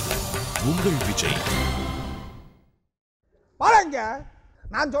கொண்டிருப்பது உங்கள் விஜய். பாருங்க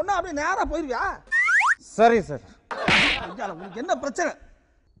நான் சொன்னா அப்படியே நேரா போயிருவியா? சரி சார். உங்களுக்கு என்ன பிரச்சனை?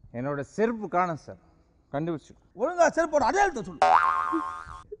 என்னோட செருப்பு காணும் சார். கண்டுபிடிச்சு ஒழுங்கா செருப்போட அடையாளத்தை சொல்லு.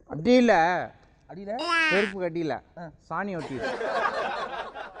 அடியில அடியில செருப்பு அடியில சாணி ஒட்டி.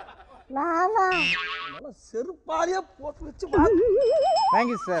 லாலா செருப்பாலியே போட்டு வச்சு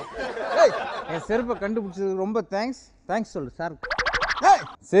தேங்க்யூ சார். என் செருப்பை கண்டுபிடிச்சதுக்கு ரொம்ப தேங்க்ஸ் சொல்லு சார்.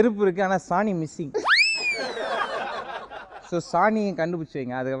 செருப்பு இருக்கு ஆனால் சாணி மிஸ்ஸிங். ஸோ சாணியை கண்டுபிடிச்சி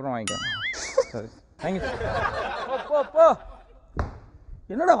வைங்க, அதுக்கப்புறம் வாங்கிக்கலாம். சரி தேங்க்யூ சார். போ.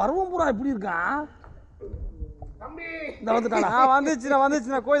 என்னடா வரவும் பூரா இப்படி இருக்கான்? தம்பி இந்த வந்துட்டானா?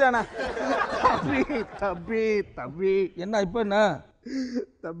 வந்துச்சுண்ணா கோயிலாண்ணா. தம்பி என்ன இப்போ என்ன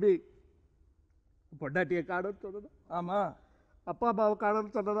தம்பி பொண்டாட்டியை காணன்னு சொன்னதா? ஆமா. அப்பா அம்மாவை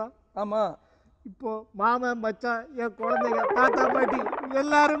காணன்னு சொன்னதா? ஆமா. இப்போ மாமன் மச்சான் என் குழந்தைங்க தாத்தா பாட்டி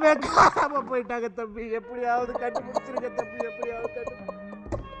எல்லாருமே காணாம போயிட்டாங்க தம்பி. எப்படியாவது கண்டுபிடிச்சிருக்க தம்பி, எப்படியாவது கண்டுபிடிச்சு.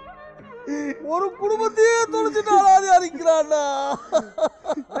 ஒரு குடும்பத்தையே தொலைச்சிட்டாலாதி அறிக்கிறான்டா.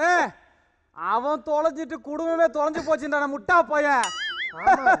 அவன் தொலைஞ்சிட்டு குடும்பமே தொலைஞ்சு போச்சுடா முட்டா பையன்.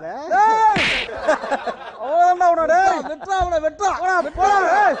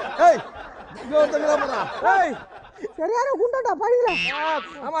 சரியான குண்டாடா பாருங்க.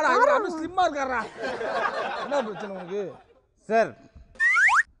 ஆமாடா ஸ்லிம்மா இருக்காரா. என்ன பிரச்சனை உனக்கு? சார்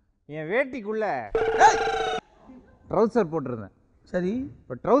என் வேட்டிக்குள்ள ட்ரௌசர் போட்டிருந்தேன். சரி,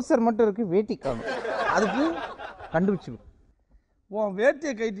 இப்போ ட்ரௌசர் மட்டும் இருக்கு, வேட்டி காணும். அதுக்கு கண்டுபிடிச்சு உன்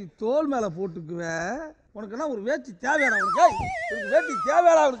வேட்டியை கைட்டி தோல் மேலே போட்டுக்குவேன். உனக்குன்னா ஒரு வேட்டி தேவையான உனக்கு வேட்டி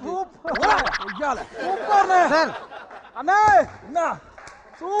தேவையான உனக்கு. சூப்பர்ண்ணே சார். அண்ணே என்ன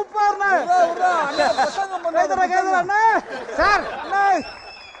சூப்பர்ண்ணே. சார்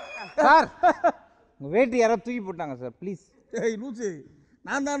சார் உங்கள் வேட்டி யாராவது தூக்கி போட்டாங்க சார், ப்ளீஸ். ஏய் லூசு,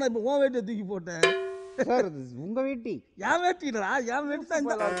 நான் தானே இப்போ உன் வேட்டியை தூக்கி போட்டேன். சார் உங்கள் வேட்டி. என் வேட்டிடா, என் வேட்டி தான்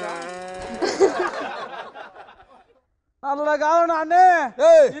இந்த நல்ல காலம் அண்ணே.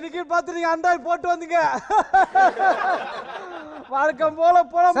 இன்னைக்கு பார்த்து நீங்க அண்டால் போட்டு வந்தீங்க. வழக்கம் போல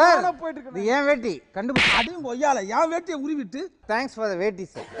போயிட்டு இருக்கு. இது ஏன் வேட்டி கண்டுபிடிச்சு அடியும் கொய்யால என் வேட்டியை உருவிட்டு. தேங்க்ஸ் ஃபார் த வேட்டி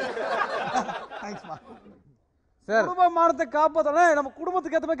சார். தேங்க்ஸ்மா சார். குடும்ப மானத்தை காப்பாத்தனே, நம்ம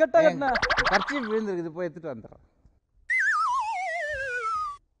குடும்பத்துக்கு ஏத்த மாதிரி கெட்ட கட்டின கர்ச்சீஃப் விழுந்துருக்குது, போய் எடுத்துட்டு வந்துடுறேன்.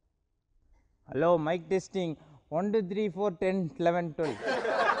 Hello mic testing 1 2 3 4 10 11 12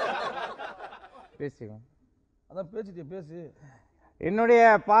 பேசிக்கோங்க. அதான் பேசிட்டே பேசு. என்னுடைய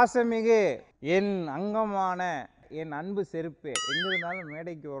பாசமிகு என் அங்கமான என் அன்பு செருப்பு எங்க இருந்தாலும்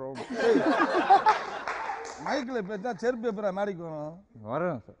மேடைக்கு வரும். மைக்கில் பேசா செருப்பு எப்போ மேடைக்கு வரும்?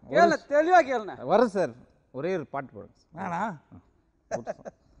 வரும் சார். கேளு, தெளிவா கேளுண்ணே. வரும் சார். ஒரே ஒரு பாட்டு போடுங்க. வேணா.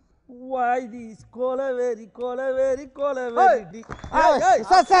 Why this கோலவேரி கோலவேரி கோலவேரி.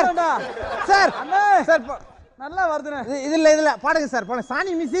 Sir sir sir அண்ணே சார் நல்லா வருதுண்ணே. இதுல பாடுங்க சார், பாடுங்க.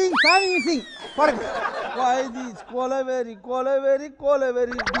 சாணி மிஸ்ஸிங் பாடுங்க. Why this கோலவேரி கோலவேரி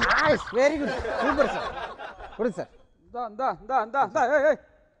கோலவேரி. Very good, super sir. கொடுங்க சார்.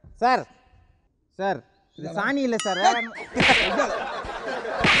 சார் சார் இது சாணி இல்லை சார், வேற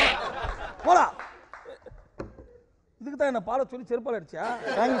போடா. இதுக்கு தான் என்ன பாட சொல்லி செருப்பால் அடிச்சா?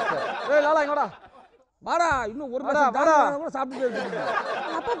 Thank you sir. ஏய் லாலா இங்கடா வாடா, இன்னும் ஒரு வாடா, கூட சாப்பிட்டு இருக்கு.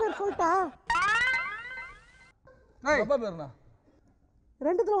 அப்பா பேர் சொல்லிட்டா? அப்பா பேருண்ணா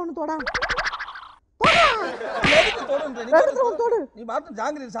ரெண்டுத்துல ஒன்று தோடா. எதுக்கு தொடுன்ற? நீ பாட்டு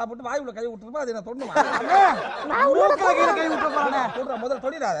ஜாங்கிரி சாப்பிட்டு வாய் உள்ள கை விட்டுருப்பா, அதை நான் தொடணுமா? கை விட்டு போறானே. தொடுறா, முதல்ல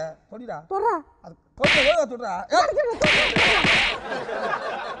தொடிடா. தொடிடா தோடா. அது தொடுறா தொடுறா.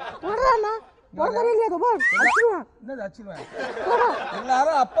 தோடா என்னது அச்சிருவேன்?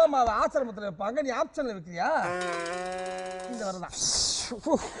 எல்லாரும் அப்பா அம்மா ஆசிரமத்தில் வைப்பாங்க, நீ ஆப்ஷன்ல வைக்கிறியா? இந்த வரதான்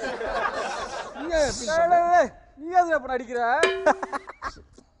நீ அது அப்புறம் அடிக்கிற.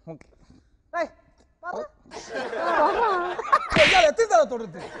 எத்தனை தடவை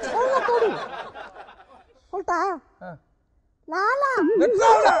தொடுறது? சொல்லிட்டா? லாலா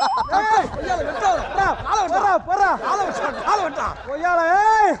வெட்டாவடா. ஏய் கொய்யால வெட்டாவடா. ஆள வெட்டா. போறா. ஆள வெட்டா. கொய்யால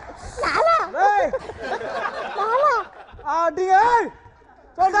ஏய். லாலா ஏய். லாலா அடிங்க.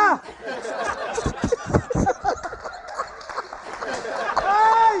 சொல்டா.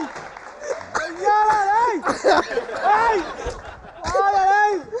 ஏய். கொய்யால ஏய். ஏய். ஆள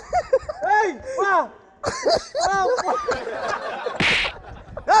ஏய். ஏய் வா.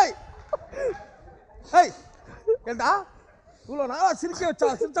 ஏய். ஏய். ஏண்டா? இவ்வளோ நாளா சிரிச்சா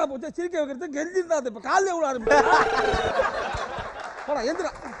போச்சு. சிரிக்க வைக்கிறதுக்கு கெஞ்சிருந்தா இப்போ காலையில் எவ்வளோ ஆரம்பிச்சு. போடா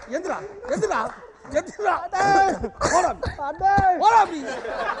எந்திரா எந்திரா எந்திரா எந்திரா. போடா போடா அப்படி.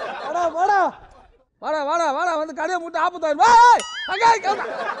 வாடா வாடா வாடா வாடா வாடா வந்து கடையை மூட்டு ஆப்பத்தாயிரம்.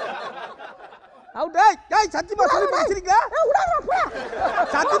 அவுட். ஏய் சத்தியமா சொல்லி பண்ணி சிரிக்கல.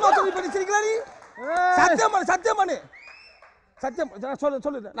 சத்தியமா சொல்லி பண்ணி சிரிக்கல நீ. சத்தியம் பண்ணு சத்தியம் பண்ணு. சத்தியம்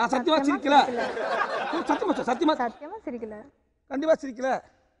சொல்லு. நான் சத்தியமா சிரிக்கல. சத்தியமா சிரிக்கல. கண்டிப்பா சிரிக்கல.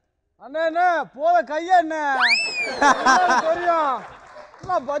 அண்ணே என்ன போத கையா என்ன தெரியும்.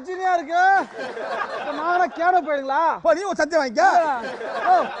 நான் பஜ்ஜினியா இருக்கு. நானா கேட போயிடுங்களா? போ நீ ஒரு சத்தியம் வாங்கிக்க.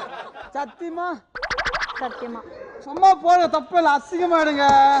 சத்தியமா சத்தியமா சும்மா போற தப்பு இல்லை, அசிங்கமாயிடுங்க.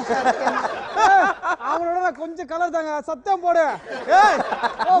 அவங்களோட நான் கொஞ்சம் கலர் தாங்க. சத்தியம் போடு. ஏய்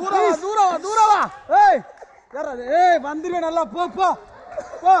தூரம் வா. ஏய் யாரா இது? ஏய் வந்துருவே நல்லா. போ போ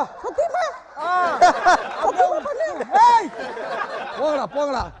போ. சத்தியமா ஏய்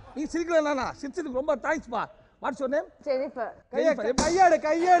போங்கடா. நீ சிரிக்கலன்னா சிரிச்சதுக்கு ரொம்ப தேங்க்ஸ்ப்பா. What's your name? ஜெனிஃபர்.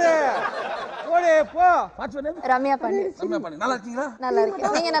 கையாடு போடே போ. What's your name? Ramya Pandian. Ramya Pandian. நல்லா இருக்கீங்களா? நல்லா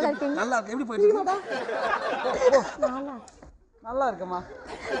இருக்கேன். நீங்க நல்லா இருக்கீங்க? நல்லா இருக்கு. எப்படி போயிட்டு இருக்கு? நல்லா இருக்குமா?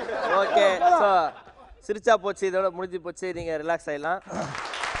 ஓகே ஸோ சிரிச்சா போச்சு, இதோட முடிஞ்சு போச்சு. நீங்கள் ரிலாக்ஸ் ஆகிடலாம்.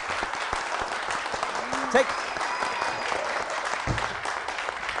 செக்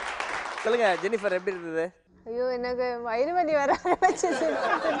சொல்லுங்க ஜெனிஃபர், எப்படி இருந்தது? ஐயோ எனக்கு வயிறு வலி வர ஆரம்பிச்சு.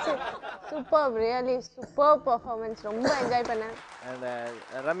 Super, really super performance. ரொம்ப என்ஜாய் பண்ணேன். அண்ட்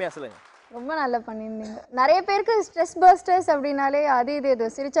ரம்யா சொல்லுங்க. ரொம்ப நல்லா பண்ணியிருந்தீங்க. நிறைய பேருக்கு ஸ்ட்ரெஸ் பஸ்டர்ஸ் அப்படின்னாலே அது இது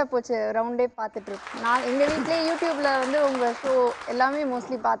சிரிச்சா போச்சு ரவுண்டே பார்த்துட்டு இருக்கோம். நான் எங்கள் வீட்லேயே யூடியூப்பில் வந்து உங்கள் ஷோ எல்லாமே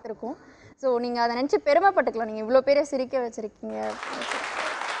மோஸ்ட்லி பார்த்துருக்கோம். ஸோ நீங்கள் அதை நினச்சி பெருமைப்பட்டுக்கலாம். நீங்கள் இவ்வளோ பேரை சிரிக்க வச்சுருக்கீங்க.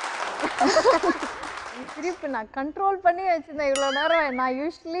 சிரிப்பு நான் கண்ட்ரோல் பண்ணி வச்சுருந்தேன் இவ்வளோ நேரம். நான்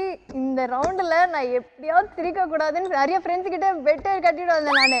யூஸ்வலி இந்த ரவுண்டில் நான் எப்படியாவது சிரிக்கக்கூடாதுன்னு நிறைய ஃப்ரெண்ட்ஸ் கிட்ட பெட்டர் கட்டிட்டு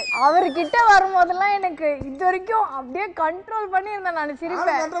வந்தேன். நான் அவர்கிட்ட வரும்போதெல்லாம் எனக்கு இது வரைக்கும் அப்படியே கண்ட்ரோல் பண்ணியிருந்தேன். நான்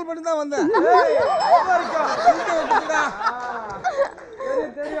சிரிப்பேன். கண்ட்ரோல் பண்ணி தான் வந்தேன்.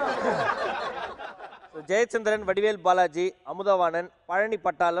 ஜெயச்சந்திரன், வடிவேல் பாலாஜி, அமுதவாணன், பழனி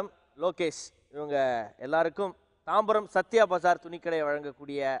பட்டாளம், லோகேஷ் இவங்க எல்லாருக்கும் தாம்பரம் சத்யா பஜார் துணிக்கடை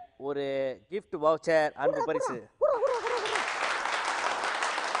வழங்கக்கூடிய ஒரு கிஃப்ட் வவுச்சர் அன்பு பரிசு.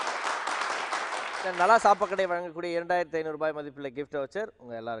 நல்லா சாப்பாக்கடை வழங்கக்கூடிய 2500 ரூபாய் மதிப்புள்ள கிஃப்ட் வவுச்சர்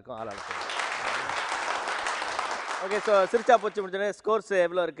உங்கள் எல்லாருக்கும் ஆளாளுக்கு. ஓகே ஸோ சிரிச்சா போச்சு முடிஞ்சோடனே ஸ்கோர்ஸ்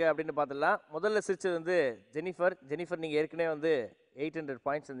எவ்வளோ இருக்குது அப்படின்னு பார்த்துடலாம். முதல்ல சிரிச்சது வந்து ஜெனிஃபர் நீங்கள் ஏற்கனவே வந்து 800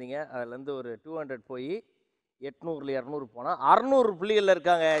 பாயிண்ட்ஸ் இருந்தீங்க. அதுலேருந்து ஒரு 200 போய் 800 200 போனால் 600 புள்ளிகளில்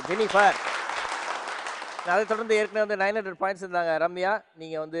இருக்காங்க ஜெனிஃபர். அதை தொடர்ந்து ஏற்கனவே வந்து 900 பாயிண்ட்ஸ் இருந்தாங்க ரம்யா.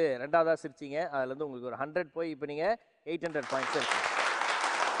 நீங்கள் வந்து ரெண்டாவதாக சிரிச்சிங்க. அதுலேருந்து உங்களுக்கு ஒரு 100 போய் இப்போ நீங்கள் 800 பாயிண்ட்ஸ் இருக்கு.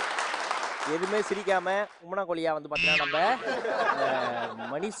 எதுவுமே சிரிக்காமல் உம்மனாக்கொழியா வந்து பார்த்தீங்கன்னா நம்ம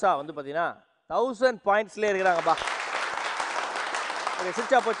மனிஷா வந்து பார்த்தீங்கன்னா 1000 பாயிண்ட்ஸ்லேயே இருக்கிறாங்கப்பா. ஓகே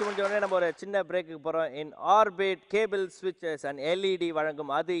சிரிச்சா போச்சு முடிஞ்ச உடனே நம்ம ஒரு சின்ன பிரேக்குக்கு போகிறோம். இன் ஆர்பிட் கேபிள் ஸ்விட்சஸ் அண்ட் எல்இடி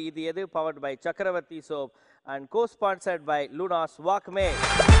வழங்கும் அது இது எது பவர்ட் பை சக்கரவர்த்தி soap and go sponsored by லூனாஸ் வாக்மே.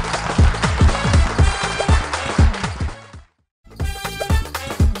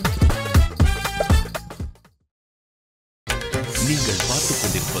 நீங்கள் பார்த்துக்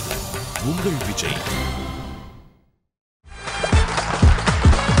கொண்டிருப்பது உங்கள் Vijay.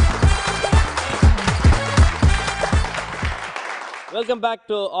 Welcome back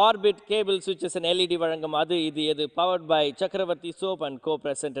to orbit cable ஸ்விட்சஸ் and LED வழங்கும் அது இது எது பவர்ட் பை சக்கரவர்த்தி soap and co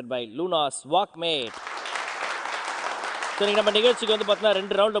presented by லூனாஸ் வாக்மேட். சரி நம்ம நிகழ்ச்சிக்கு வந்து பார்த்தீங்கன்னா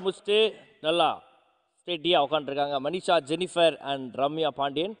 2 ரவுண்டை முடிச்சுட்டு நல்லா ஸ்டேட்டியாக உட்காந்துருக்காங்க மனிஷா, ஜெனிஃபர் அண்ட் ரம்யா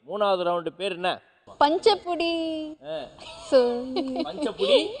பாண்டியன். 3வது ரவுண்டு பேர் என்ன? பஞ்சப்புடி.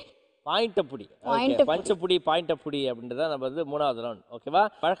 பஞ்சப்புடி பாயிண்டப்புடி. பஞ்சப்புடி பாயிண்டப்புடி அப்படின்றத நம்ம வந்து 3வது ரவுண்ட். ஓகேவா?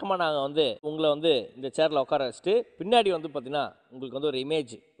 வழக்கமாக நாங்கள் வந்து உங்களை வந்து இந்த சேரில் உட்கார வச்சுட்டு பின்னாடி வந்து பார்த்தீங்கன்னா உங்களுக்கு வந்து ஒரு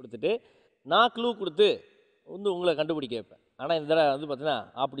இமேஜ் கொடுத்துட்டு நான் க்ளூ கொடுத்து வந்து உங்களை கண்டுபிடிக்க வைப்பேன். ஆனால் இந்த தடவை வந்து பார்த்தீங்கன்னா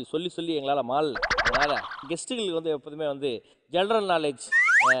அப்படி சொல்லி எங்களால் மாறல. அதனால் கெஸ்ட்டுகளுக்கு வந்து எப்போதுமே வந்து ஜென்ரல் நாலேஜ்,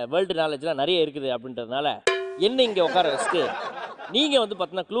 வேர்ல்டு நாலேஜ்லாம் நிறைய இருக்குது அப்படின்றதுனால என்ன இங்கே உட்கார வச்சுட்டு நீங்கள் வந்து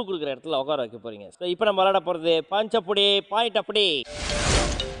பார்த்தீங்கன்னா க்ளூ கொடுக்குற இடத்துல உட்கார வைக்க போகிறீங்க. ஸோ இப்போ நம்ம விளையாட போகிறது பஞ்சப்புடி பாயிண்டப்புடி.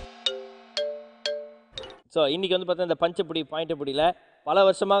 ஸோ இன்றைக்கி வந்து பார்த்தீங்கன்னா இந்த பஞ்சப்புடி பாயிண்டப்புடியில் பல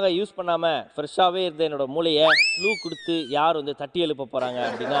வருஷமாக யூஸ் பண்ணாமல் ஃப்ரெஷ்ஷாகவே இருந்த என்னோட மூளையை க்ளூ கொடுத்து யார் வந்து தட்டி எழுப்ப போகிறாங்க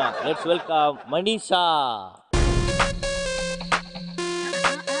அப்படின்னா லெட்ஸ் வெல்கம் மனிஷா.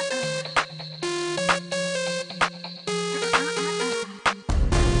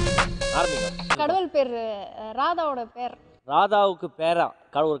 கடவுள் பேர் ராதாவோட பேர். ராதாவுக்கு பேரா?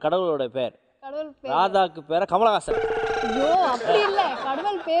 ஒரு கடவுளோட பேர். கடவுள் பேர் ராதாவுக்கு பேரா? கமலஹாசன். ஐயோ அப்படி இல்ல,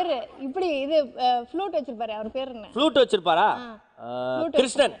 கடவுள் பேரு. இப்படி இது ஃப்ளூட் வச்சிருப்பாரு, அவர் பேர் என்ன? ஃப்ளூட் வச்சிருப்பாரா?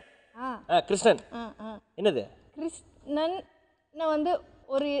 கிருஷ்ணன். கிருஷ்ணன். என்னது கிருஷ்ணன்? நான் வந்து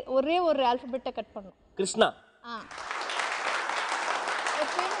ஒரே ஒரு ஆல்பபெட்டை கட் பண்ணும். கிருஷ்ணா.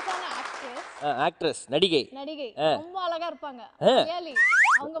 ஆக்ட்ரஸ், நடிகை. ரொம்ப அழகா இருப்பாங்க.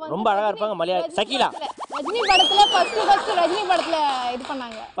 அவங்க வந்து ரொம்ப அழகா இருப்பாங்க. மலையாளி. சகிலா. ரஜினி படத்துல ஃபர்ஸ்ட் ரஜினி படத்துல இது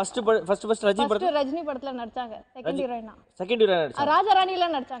பண்ணாங்க. ஃபர்ஸ்ட் ரஜினி படத்துல நடிச்சாங்க. செகண்ட் ஹீரோயினா நடிச்சாங்க. ராஜா ராணில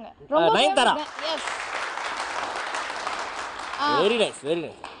நடிச்சாங்க. நயன்தாரா. எஸ். Very nice.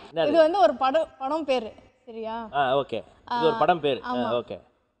 இது வந்து ஒரு படம் பேரு. சரியா? ஓகே. இது ஒரு படம் பேர். ஓகே.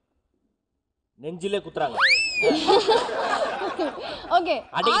 நெஞ்சிலே குத்துறாங்க. ஓகே.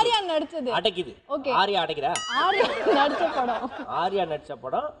 ஆர்யா நடிச்சது. அடைக்குது. ஓகே. ஆர்யா அடைக்குதா? ஆர்யா நடிச்ச படம். ஆர்யா நடிச்ச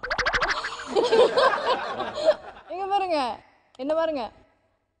படம். இங்க பாருங்க. என்ன பாருங்க.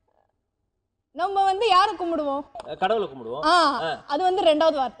 நம்ம வந்து யாரை கும்பிடுவோம்? கடவுளை கும்பிடுவோம். அது வந்து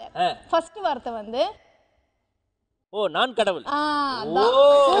ரெண்டாவது வார்த்தை. ஃபர்ஸ்ட் வார்த்தை வந்து நான் கடவுள்.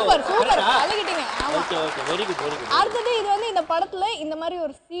 Super super அழகிட்டீங்க. Okay okay very good very good. அடுத்து இது வந்து இந்த படத்துல இந்த மாதிரி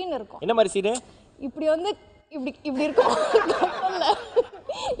ஒரு சீன் இருக்கும். என்ன மாதிரி சீன்? இப்படி வந்து இப்படி இருக்கும். கப்பல்ல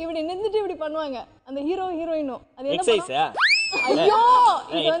இப்படி நின்னுட்டு இப்படி பண்ணுவாங்க அந்த ஹீரோ ஹீரோயினும். அது என்ன எக்ஸர்சைஸா? ஐயோ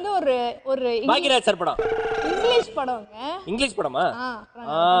இது வந்து ஒரு பாக்கியராஜ் சார் படம். இங்கிலீஷ் படம்ங்க. இங்கிலீஷ் படமா?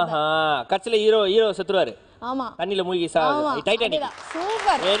 கட்சில ஹீரோ செத்துருவாரு. ஆமா. தண்ணில மூழ்கி டைட்டானிக்.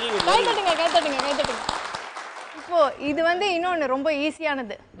 சூப்பர். Very good. கை தட்டுங்க. இப்போ இது வந்து இன்னொன்னு ரொம்ப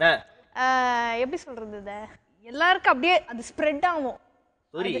ஈஸியானது. எப்படி சொல்றது இத? எல்லாருக்கும் அப்படியே அது ஸ்ப்ரெட் ஆகும்.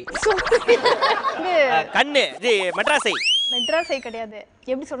 சரி. கண்ணு இது மெட்ராஸை கிடையாது.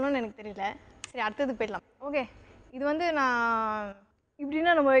 எப்படி சொல்லணும்னு எனக்கு தெரியல. சரி அடுத்தது போயிடலாம். ஓகே. இது வந்து நான்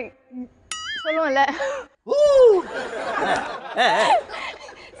இப்படின்னா நம்ம சொல்லுவோம்ல.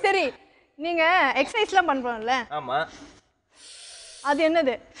 சரி நீங்க எக்ஸசைஸ்லாம் பண்றோம்ல? ஆமா. அது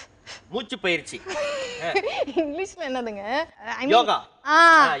என்னது? மூச்சு பயிற்சி. இங்கிலீஷ்ல என்னதுங்க? யோகா.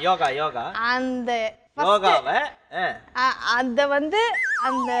 யோகா யோகா. அந்த யோகாவை அத வந்து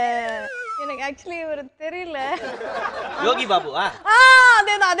அந்த எனக்கு एक्चुअली ஒரு தெரியல. யோகி பாபுவா?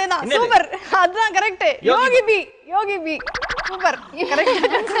 அதேதான் சூப்பர். அதுதான் கரெக்ட். யோகி பி சூப்பர் கரெக்ட்.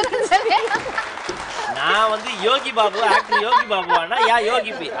 நான் வந்து யோகி பாபு ஆக்டர் யோகி பாபுவானா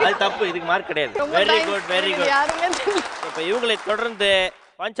யோகி பி அது தப்பு. இதுக்கு மார்க் கிடையாது. Very good. இப்போ இவங்களை தொடர்ந்து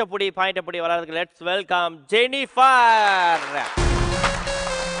பஞ்சப்புடி பாயிண்டப்புடி வளர்றதுக்கு let's welcome Jennifer.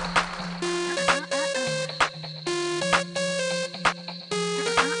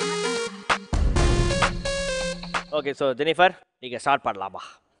 Okay so Jennifer நீங்கள் ஸ்டார்ட் பண்ணலாமா?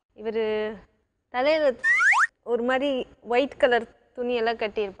 இவர் தலையில் ஒரு மாதிரி ஒயிட் கலர் துணியெல்லாம்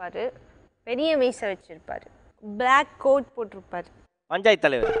கட்டியிருப்பார். பெரிய மீசை வச்சுருப்பார். Black code போட்டிருப்பார். பஞ்சாயத்து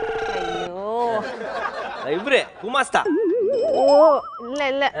தலைவர். ஐயோ இவரு குமாஸ்தா.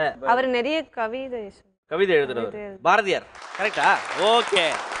 இல்ல அவர் நிறைய கவிதை எழுதுறவர். பாரதியார் கரெக்டா? ஓகே.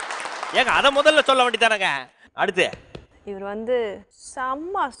 ஏங்க அதை முதல்ல சொல்ல வேண்டியதானங்க. அடுத்து இவர் வந்து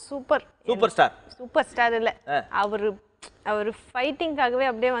செம்ம சூப்பர் ஸ்டார் இல்ல அவர் ஃபைட்டிங்காகவே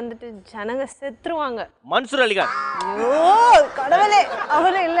அப்படியே வந்துட்டு ஜனங்க செத்துருவாங்க. மன்சூர் அலிகான். ஐயோ கடவுளே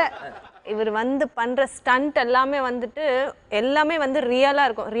அவரே இல்ல. இவர் வந்து பண்ற ஸ்டண்ட் எல்லாமே வந்து ரியலா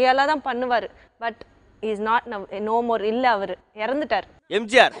இருக்கும். ரியலா தான் பண்ணுவாரு. But is not no more. இல்ல அவர் இறந்துட்டார்.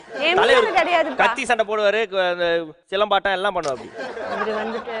 எம்ஜிஆர் கிடையாது. கத்தி சண்டை போடுவாரு. சிலம்பாட்டம் எல்லாம் பண்ணுவாரு. இவர்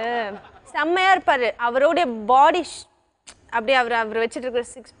வந்துட்டு செம்மையா இருப்பாரு. அவருடைய பாடி அப்படியே அவர் வச்சிட்டு இருக்கிற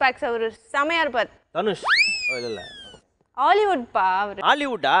 6 பேக்ஸ் அவர் செம்மையா இருப்பார். தனுஷ் இல்ல ஹாலிவுட் பா அவர்.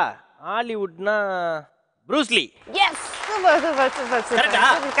 ஹாலிவுட்டா? ஹாலிவுட்னா ப்ரூஸ் லீ. Yes super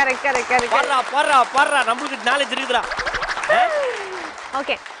correct. பர்றா நமக்கு நாலேஜ் இருக்குடா.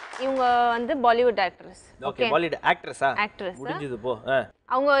 ஓகே இவங்க வந்து பாலிவுட் ஆக்ட்ரஸ். ஓகே பாலிவுட் ஆக்ட்ரஸா? முடிஞ்சது போ.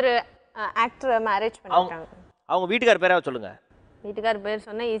 அவங்க ஒரு ஆக்டரை மேரேஜ் பண்ணிட்டாங்க. அவங்க வீட்டுக்கார பேராව சொல்லுங்க. வீட்டுக்கார பேர்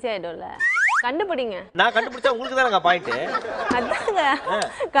சொன்னா ஈஸி ஆயிடும்ல. கண்டுபிடிங்க. நான் கண்டுபிடிச்சா உங்களுக்கு தானங்க பாயிண்ட். அதாங்க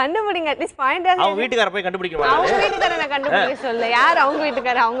கண்டுபிடிங்க. At least point. அவங்க வீட்டுக்கார போய் கண்டுபிடிக்கணும். அவங்க வீட்டுக்கார நான் கண்டுபிடிக்க சொல்ல. யார் அவங்க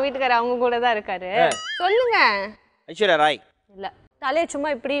வீட்டுக்கார? அவங்க கூட தான் இருக்காரு. சொல்லுங்க. ஐஸ்வர்யா ராய். இல்ல தலைய சும்மா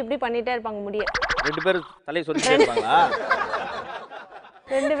இப்படி பண்ணிட்டே இருப்பாங்க. முடிய ரெண்டு பேரும் தலைய சொரிஞ்சிட்டே இருப்பாங்களா?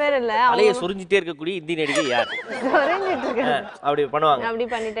 ரெண்டு பேர் இல்ல. தலைய சொரிஞ்சிட்டே இருக்கக்கூடிய இந்திய நடிகை யார்? சொரிஞ்சிட்டு இருக்காங்க. அப்படி பண்ணுவாங்க. அப்படி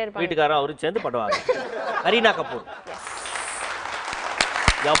பண்ணிட்டே இருப்பாங்க. வீட்டுக்காரரும் அவரும் சேர்ந்து பண்ணுவாங்க. கரீனா கபூர்.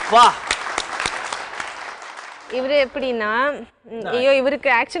 யப்பா இவரு எப்படின்னா ஐயோ இவருக்கு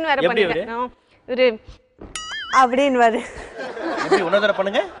ஆக்ஷன் வேற பண்ணிட்டேன். இவரு அப்படின்வாரு. எப்படி உணர்தர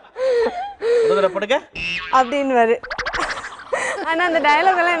பண்ணுங்க அப்படின்வாரு. ஆனா அந்த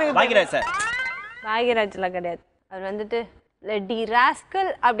டயலாக் எல்லாம் எனக்கு பாக்கியராஜ் சார். பாக்கியராஜ்லாம் கிடையாது. அவர் வந்துட்டு லெடி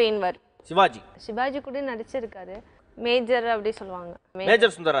ராஸ்கல் அப்படின்வார். சிவாஜி கூட நடிச்சிருக்காரு. மேஜர் அப்படி சொல்லுவாங்க.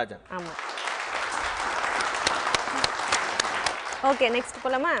 மேஜர் சுந்தரராஜன். ஆமா. ஓகே நெக்ஸ்ட்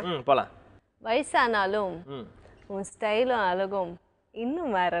போலாமா? போலாம். வயசானாலும் உன் ஸ்டைலும் அழகும்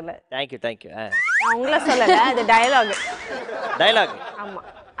இன்னும் வரல. தேங்க்யூ. நான் உங்களை சொல்லல. அது டயலாக். ஆமா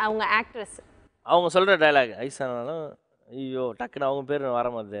அவங்க ஆக்ட்ரஸ். அவங்க சொல்ற டயலாக். வயசானாலும் ஐயோ டக்குன்னு அவங்க பேர் வர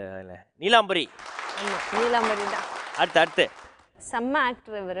மாதிரி. நீலாம்பரி. ஆமா நீலாம்பரி தான். அடுத்து செம்ம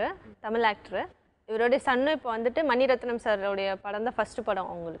ஆக்டர் இவர். தமிழ் ஆக்டர். இவருடைய சன்னு இப்போ வந்துட்டு மணிரத்னம் சாரோடைய படம் தான் ஃபர்ஸ்ட்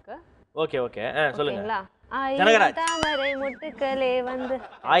படம் அவங்களுக்கு. ஓகே சொல்லுங்க. ஆயிரம் தாமரை முட்டுக்களே வந்து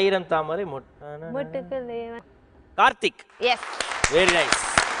ஆயிரம் தாமரை முட்டுக்களே Karthik. S, very nice.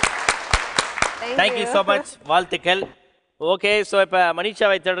 Thank you so much. வாழ்த்துக்கள். ஓகே, ஸோ இப்போ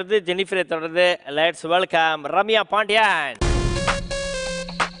மனிஷாவை தொடர்ந்து ஜெனிஃபரை தொடர்ந்து let's welcome Ramya Pandian.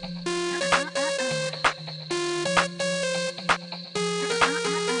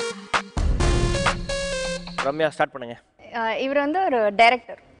 Ramya start பண்ணுங்க. இவர் வந்து ஒரு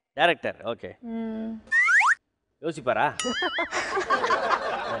டைரக்டர். Director, okay. யோசிப்பாரா?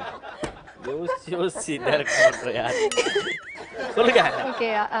 யோசி டைரக்டர் யார் சொல்லுங்க. ஓகே,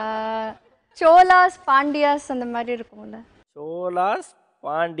 சோலாஸ் பாண்டியாஸ் அந்த மாதிரி இருக்கும்ல. சோலாஸ்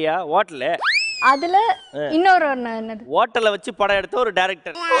பாண்டியா ஹோட்டல். அதுல இன்னொரு என்னது ஹோட்டலை வச்சு படம் எடுத்த ஒரு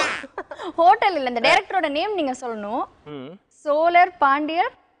டைரக்டர். ஹோட்டல் இல்ல, இந்த டைரக்டரோட நேம் நீங்க சொல்லணும். சோலர்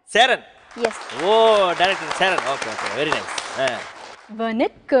பாண்டியர் சேரன். எஸ். ஓ, director Cheran. Okay okay, very nice.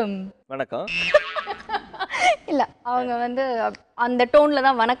 வணக்கம். வணக்கம் இல்ல, அவங்க வந்து அந்த டோன்ல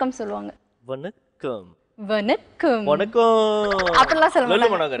தான் வணக்கம் சொல்லுவாங்க. வணக்கம் வணக்கம் வணக்கம் அப்படிலாம் சொல்ல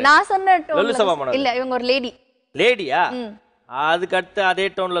மாட்டாங்க. நான் சொன்ன டோன்ல இல்ல, இவங்க ஒரு லேடி. லேடியா? அதுக்கு அடுத்து அதே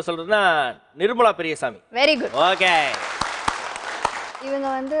டோன்ல சொல்றதுன்னா Nirmala Periyasamy. Very good. Okay. இவங்க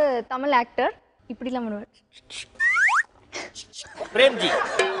வந்து தமிழ் ஆக்டர். இப்படிலாம் பண்ணுவார். பிரேம்ஜி.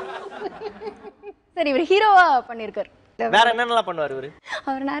 சரி, இவர் ஹீரோவா பண்ணிருக்காரு. வேற என்னென்னலாம் பண்ணுவார் இவரு?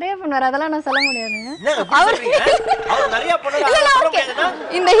 அவர் நிறைய பண்ணுவார், அதெல்லாம் நான் சொல்ல முடியாதுங்க. அவர் நிறைய பண்ணுவார்.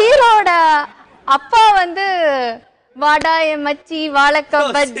 இந்த ஹீரோவோட அப்பா வந்து வாடா என் மச்சி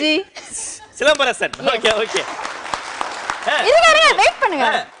வாழைக்காய் பஜ்ஜி சிலம்பரசன். ஓகே ஓகே, இது வேற. வெயிட் பண்ணுங்க.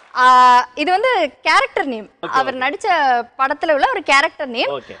 இது வந்து கேரக்டர் நேம். அவர் நடிச்ச படத்துல உள்ள ஒரு கேரக்டர்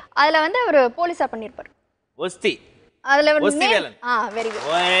நேம். அதுல வந்து அவர் போலீஸா பண்ணிருப்பார். ஒஸ்தி. அதுல ஒரு name. Very good.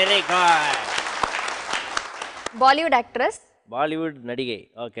 Very good. Bollywood actress. Bollywood நடிகை.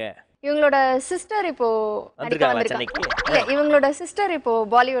 ஓகே. இவங்களோட சிஸ்டர் இப்போ வந்திருக்காங்க. இல்ல, இவங்களோட சிஸ்டர் இப்போ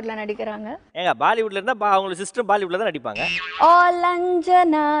பாலிவுட்ல நடிக்கிறாங்க. ஏங்க, பாலிவுட்ல இருந்தா அவங்க சிஸ்டர் பாலிவுட்ல தான் நடிப்பாங்க.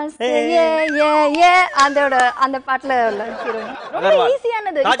 லஞ்சனா ஏ ஏ ஏ அந்த பாட்டுல உள்ள ஹீரோயின். ரொம்ப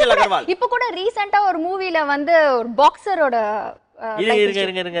ஈஸியானது. இப்போ கூட ரீசன்ட்டா ஒரு மூவில வந்து ஒரு பாக்ஸரோட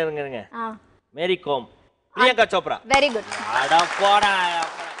இருங்க மேரி கோம், பிரியங்கா சோப்ரா. Very good. அட போடா.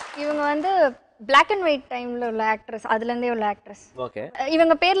 இவங்க வந்து பிளாக் அண்ட் ஒயிட் டைம்ல உள்ள ஆக்ட்ரஸ். அதுல இருந்தே உள்ள ஆக்ட்ரஸ். ஓகே.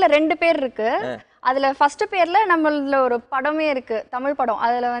 இவங்க பேர்ல 2 பேர் இருக்கு. அதுல ஃபர்ஸ்ட் பேர்ல நம்மள ஒரு படமே இருக்கு, தமிழ் படம்.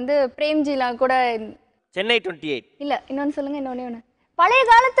 அதுல வந்து பிரேம்ஜிலாம் கூட. சென்னை 28. இல்ல, இன்னொன்னு சொல்லுங்க. இன்னொன்னு பழைய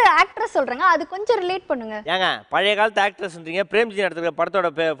காலத்து ஆக்ட்ரஸ் சொல்றேங்க, அது கொஞ்சம் ரிலேட் பண்ணுங்க. ஏங்க, பழைய காலத்து ஆக்ட்ரஸ்ன்றீங்க, பிரேம்ஜி நடத்துற படத்தோட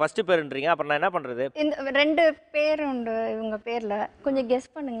ஃபர்ஸ்ட் பேர்ன்றீங்க, அப்புறம் நான் என்ன பண்றது? இந்த 2 பேர் உண்டு இவங்க பேர்ல, கொஞ்சம் கெஸ்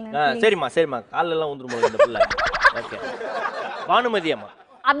பண்ணுங்களேன். சரிம்மா சரிம்மா, கால்ல எல்லாம் ஊந்துரும் போல இந்த புள்ள. ஓகே. பானுமதி அம்மா.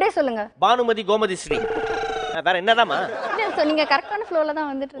 அப்படியே சொல்லுங்க. பானுமதி கோமதி ஸ்ரீ. வேற என்னதாம்மா? இல்ல, நீங்க கரெக்டான ஃப்ளோல தான்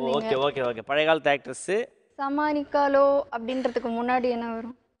வந்துட்டு இருந்தீங்க. Okay okay okay. பழைய காலத்து ஆக்ட்ரஸ். சமானிகாலோ அப்படின்றதுக்கு முன்னாடி என்ன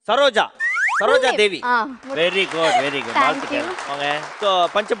வரும்? Saroja. Saroja Devi. Very good very good. வாழ்த்துக்கள். வாங்க. சோ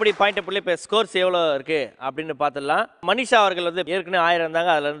பஞ்சப்படி பாயிண்ட் புள்ளி இப்ப ஸ்கோர்ஸ் எவ்வளவு இருக்கு அப்படின்னு பார்த்தலாம். மனிஷா அவர்கள் வந்து ஏற்கனவே 1000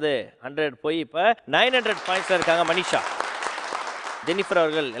 இருந்தாங்க, அதுல இருந்து 100 போய் இப்ப 900 பாயிண்ட்ஸ்ல இருக்காங்க மனிஷா. ஜெனிஃபர்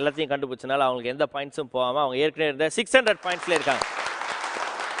அவர்கள் எல்லாத்தையும் கண்டுபிடிச்சனால அவங்களுக்கு எந்த பாயிண்ட்ஸும் போகாம அவங்க ஏற்கனவே இருந்த 600 பாயிண்ட்ஸ்ல இருக்காங்க.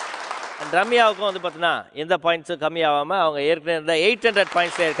 ரம்யாவுக்கும் வந்து பார்த்தீங்கன்னா எந்த பாயிண்ட்ஸும் கம்மியாகாம அவங்க ஏற்கனவே இருந்த 800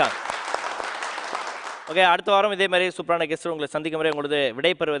 பாயிண்ட்ஸ்ல இருக்காங்க. ஓகே, அடுத்த வாரம் இதே மாதிரி சூப்பரான கெஸ்ட் உங்களை சந்திக்கும் வரை உங்களது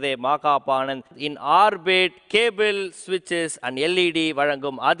விடைபெறுவதே மாகா பானந்த். இன் ஆர்பிட் கேபிள் ஸ்விட்சஸ் அண்ட் எல்இடி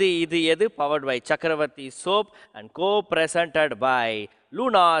வழங்கும் அது இது எது பவர்ட் பை சக்கரவர்த்தி soap and co presented by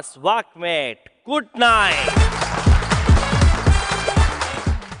லூனாஸ் வாக்மேட். Good night.